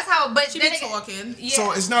 That's how, but she be talking. Yeah.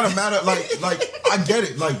 So it's not a matter, like I get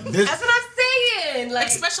it. Like, this. That's what I'm saying. Like,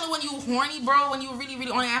 especially when you horny, bro, when you really,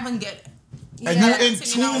 really on it, I haven't get. And you in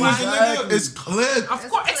tune with the nigga, it's clip. Of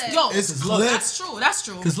course, it's clip. That's true. That's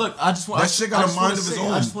true. Because look, I just want that shit got a mind of its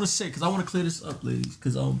own. I just want to say, because I want to clear this up, ladies,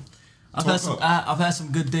 because I've had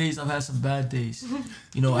some good days, I've had some bad days.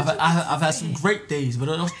 You know, I've had some great days, but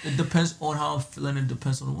it depends on how I'm feeling. It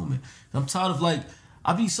depends on the woman. I'm tired of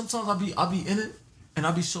sometimes I be in it and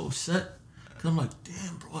I be so upset because I'm like,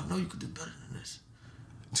 damn, bro, I know you could do better than this.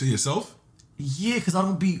 To yourself? Yeah, because I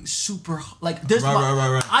don't be super there's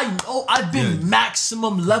right. I know I've been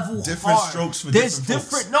maximum level different hard. strokes for there's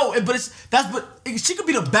different but she could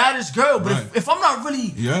be the baddest girl, but if I'm not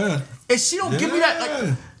really if she don't give me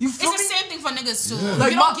that you feel it's the same thing for niggas too. Yeah.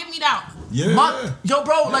 You don't give me that. Yo,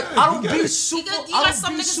 bro, I don't be super. You got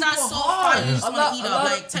some niggas that's so hard. You just want to eat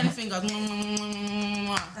up 10 fingers.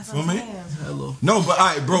 For me? Hello. No, but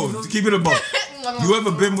alright, bro. To keep it a buck. You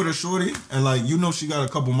ever been with a shorty and you know she got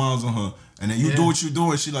a couple miles on her? And then you do what you do,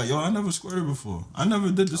 and she like, yo, I never squirted before. I never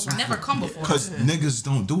did this before. Never come before. Because niggas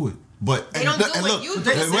don't do it. But they don't do what you do.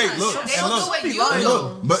 They don't do what you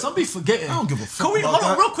do. But some be forgetting. I don't give a fuck. Hold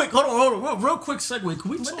on, real quick. Hold on, real quick segue. Can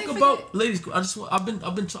we talk about ladies? I've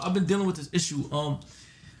been dealing with this issue.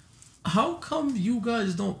 How come you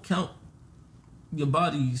guys don't count your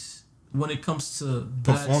bodies when it comes to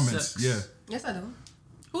performance? Sex? Yeah. Yes, I do.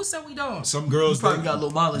 Who said we don't? Some girls probably got low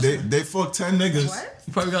mileage. They fuck 10 niggas. What?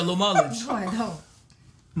 You probably got low mileage. No, I don't.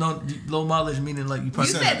 No, low mileage meaning you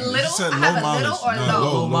probably said little. You said I low have mileage. A little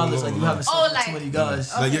or low mileage. Like you haven't slept too many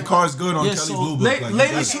guys. Like your car's good on Kelly Blue Book.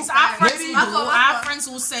 Ladies, our friends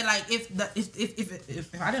who say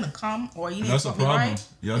if I didn't come or you didn't fuck me right,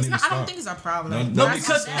 I don't think it's a problem. No,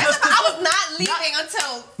 because I was not leaving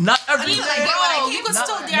until not every man. You can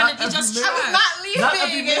still there and just try. I was not leaving. Not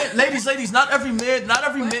every man, ladies, not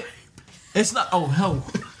every man. It's not. Oh hell,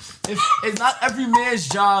 it's not every man's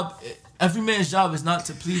job. Every man's job is not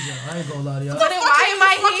to please y'all. I ain't gonna lie to y'all. But then why am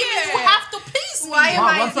I here? You have to please face me. Why am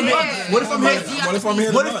I What if I'm What if I'm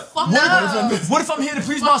here to nut? What if I'm here to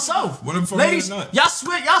please myself? What if I'm Ladies, here to nut? y'all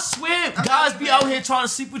swear guys be out here trying to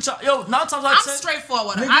sleep with y'all. Yo, 9 times out of 10. I'm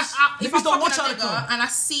straightforward. If niggas I'm don't want fucking a y'all to nigga come. and I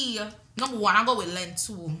see, number one, I go with length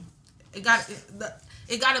too.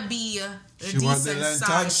 It gotta be a She wants the decent length, size.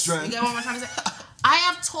 tight strength. You get what I'm trying to say? I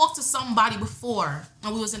have talked to somebody before,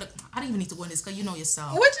 and we was in. I didn't even need to go in this because you know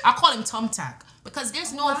yourself. I call him Tom Tack because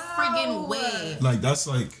there's no friggin' way. Like that's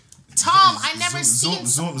like. Tom, I never seen.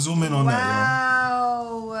 Zoom in on that,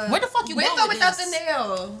 Wow. Where the fuck you With going or with without this? the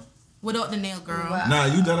nail? Without the nail, girl. yo. Nah,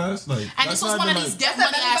 you dead ass like. And this was one of these death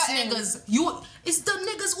money ass niggas. niggas. It's the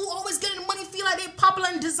niggas who always getting money, feel like they popular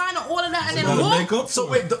and designer, all of that, and then Gotta whoop. make up. So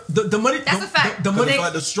wait, the money. That's a fact. The money.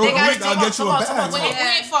 The stroke they gotta I'll get you a bag. Wait, we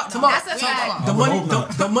ain't fucked. Come on. That's a We ain't fact. fucked. The I money. would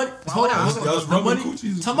hope The money. Hold on. Y'all was The rubbing money.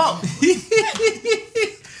 coochies. Come out.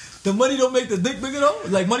 The money don't make the dick bigger though.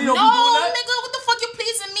 Like money don't No, be doing that. nigga, what the fuck you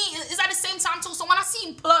pleasing me? Is at the same time too. So when I see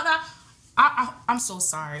him pull out that, I'm so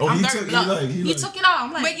sorry. Oh, I'm he very took- he blunt. like- he like- took it out.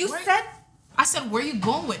 I'm like, Wait, you where- said I said, where you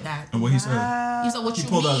going with that? And what he said? He said, what He you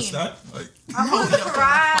pulled mean? out a stack. Like. I'm No, gonna he don't fuck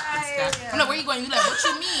cry. that. I'm like, where you going? You like, what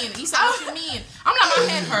you mean? He said, what you mean? I'm like, my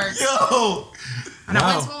head hurts. Yo. And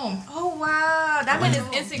I went home. Oh wow, that man is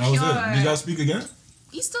insecure. That was it. Did y'all speak again?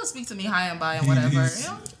 He still speaks to me high and by and whatever. He's- You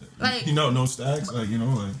know? Like, You know, no stacks. Like, you know,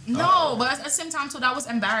 like. no, but at the same time too, that was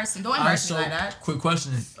embarrassing. Don't embarrass me like that. Quick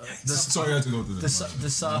question. Sorry I had to go through The this.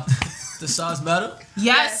 the size matter?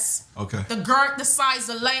 Yes. Okay. The girth, the size,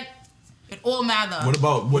 the length, it all matter. What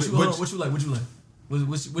about What you like? What you like?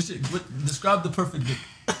 Describe the perfect dick.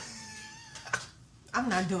 I'm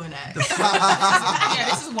not doing that. Yeah,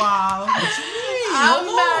 this is wild.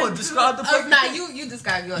 Hold on. Describe the perfect Nah, dick. you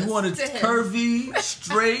describe yours. You want it to him. curvy,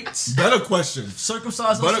 straight, Better question.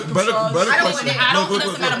 circumcised, Better uncircumcised? question. I don't. It Look,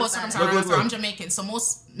 doesn't matter about look. circumcised. Look. I'm Jamaican, so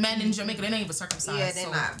most men in Jamaica they ain't even circumcised. Yeah, they're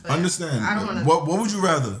so. not. But Understand. I don't wanna. What would you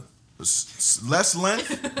rather? Less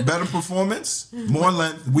length, better performance, more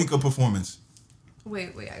length, weaker performance. Wait,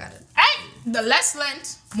 I got it. Hey, the less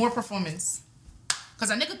length, more performance. Cause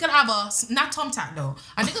a nigga could have not thumbtack though.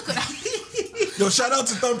 A nigga could have. Yo, shout out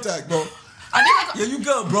to Thumbtack, bro. A nigga Yeah, you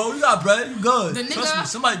good, bro. You got bread. You good. The Trust nigga- me,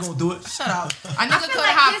 somebody gonna do it. shut up. A I nigga feel could like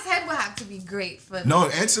have. his head would have to be great for. No,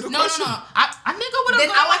 answer the No. question. A nigga with a Then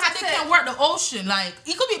good I would ass have dick to- can work the ocean. Like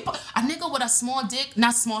he could be a nigga with a small dick,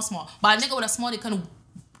 not small, but a nigga with a small dick can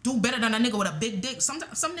do better than a nigga with a big dick. Some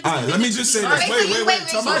niggas. All right, with let big me dicks just be say like- this. Wait.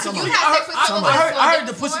 Tell me. So you had sex with someone with a small I heard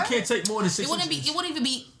dick the pussy before? can't take more than 6 It wouldn't inches. be. It wouldn't even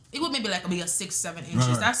be. It would maybe like be a 6-7 inches.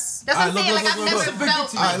 Right. That's That's what I'm Alright, saying. look, Like I've look, never look.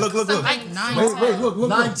 felt. All right, look. like 9. Look.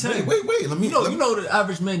 9, 10. Wait. Let me. You know the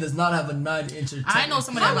average man does not have a 9-inch. I know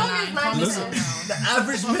somebody How that long is have 9 9. Listen. The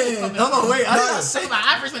average man. No, wait. I did not say My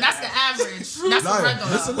average man. That's the average. That's the Nah,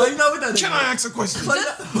 regular. listen, Why you not with that? Can I ask a question? Why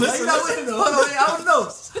you not with him? Though? Hold on, wait, I don't know.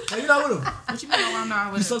 Why you not with him? What you mean I'm not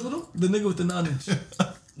You with it? slept with him? The nigga with the 9-inch.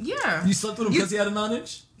 Yeah. You slept with him because he had a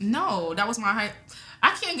 9-inch? No, that was my height.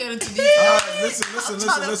 I can't get into these. All right, listen.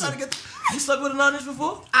 You slept with a 9-inch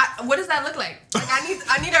before? What does that look like? Like I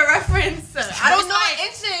need a reference. I don't know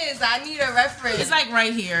inches. I need a reference. It's like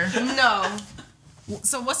right here. No.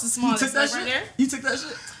 So what's the You smallest? took that Like shit? right there? You took that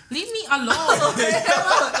shit? Leave me alone.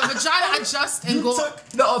 The vagina adjust and go.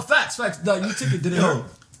 Facts. No, you took it. Did it Yo. hurt?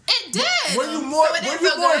 It did. Were you more, So it didn't were you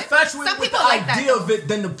feel more good? infatuated Some with people the like that, idea though. of it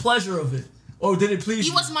than the pleasure of it? Or did it please He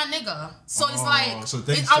you? was my nigga. So it's like so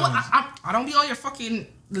things I don't be all your fucking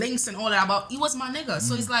links and all that, but he was my nigga.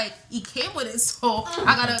 So it's like he came with it. So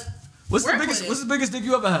I gotta. What's work the with it. biggest dick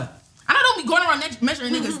you ever had? And I don't be going around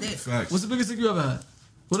measuring niggas' dick. Facts. What's the biggest dick you ever had?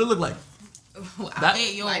 What it look like? That-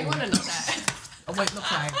 Hey yo, Why you wanna know that? Oh, wait,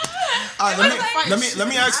 look like. All right, let me ask. Look, let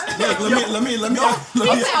me ask.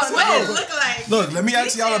 What it look like? Look, let me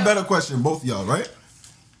ask y'all a better question, both of y'all, right?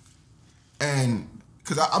 And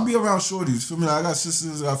cause I be around shorties, feel me? Like, I got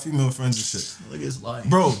sisters, I got female friends and shit. Look at his lying.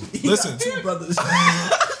 Bro, He listen. got 2 brothers.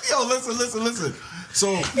 Yo, listen.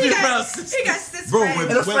 So, He got sis bro, friends.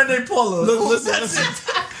 And a friend named Paula. Look, listen.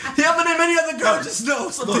 He haven't named any other girl, just know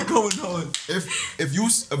something going on.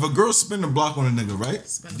 If a girl spin the block on a nigga, right?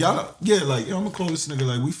 Y'all, yeah, like, yo, I'm gonna call this nigga,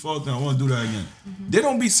 like, we fought down, I wanna do that again. They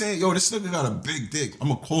don't be saying, yo, this nigga got a big dick, I'm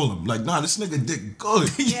gonna call him. Like, nah, this nigga dick good.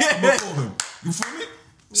 I'm gonna call him. You feel me?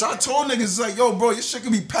 So I told niggas, it's like, yo, bro, your shit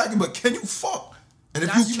can be packing, but can you fuck? And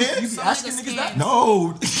if you can't, You be asking niggas that?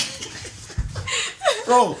 no.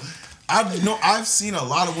 Bro, I've seen a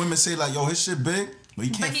lot of women say, like, yo, his shit big, but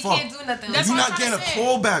he can't But he fuck. can't do nothing. That's You're what not I'm getting a trying to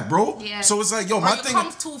say. callback, bro. Yeah. So it's like, yo, Or my you thing come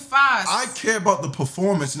is, too fast. I care about the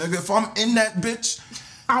performance, nigga. If I'm in that bitch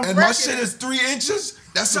I'm and my working shit it. is 3 inches,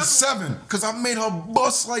 that's a 7. Cause I made her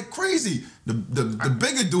bust like crazy. The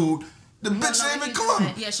bigger dude, The bitch ain't even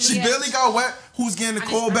come. Yeah, she barely got wet. Who's getting the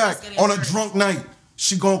call back on a drunk night?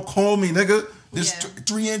 She gonna call me, nigga. There's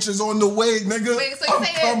 3 inches on the way, nigga. Wait, so I'm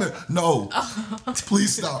coming. No.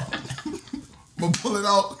 Please stop. I'm gonna pull it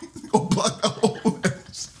out. Go block the whole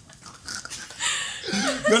ass.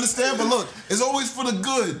 You understand? But look, it's always for the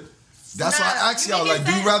good. That's why I ask y'all, like,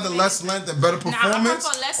 do you rather less length and better performance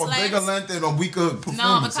or bigger length and a weaker performance?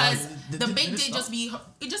 No, because the big day just be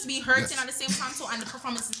hurting at the same time too, and the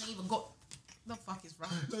performance isn't even go. The fuck is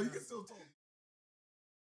wrong? No, you can still talk.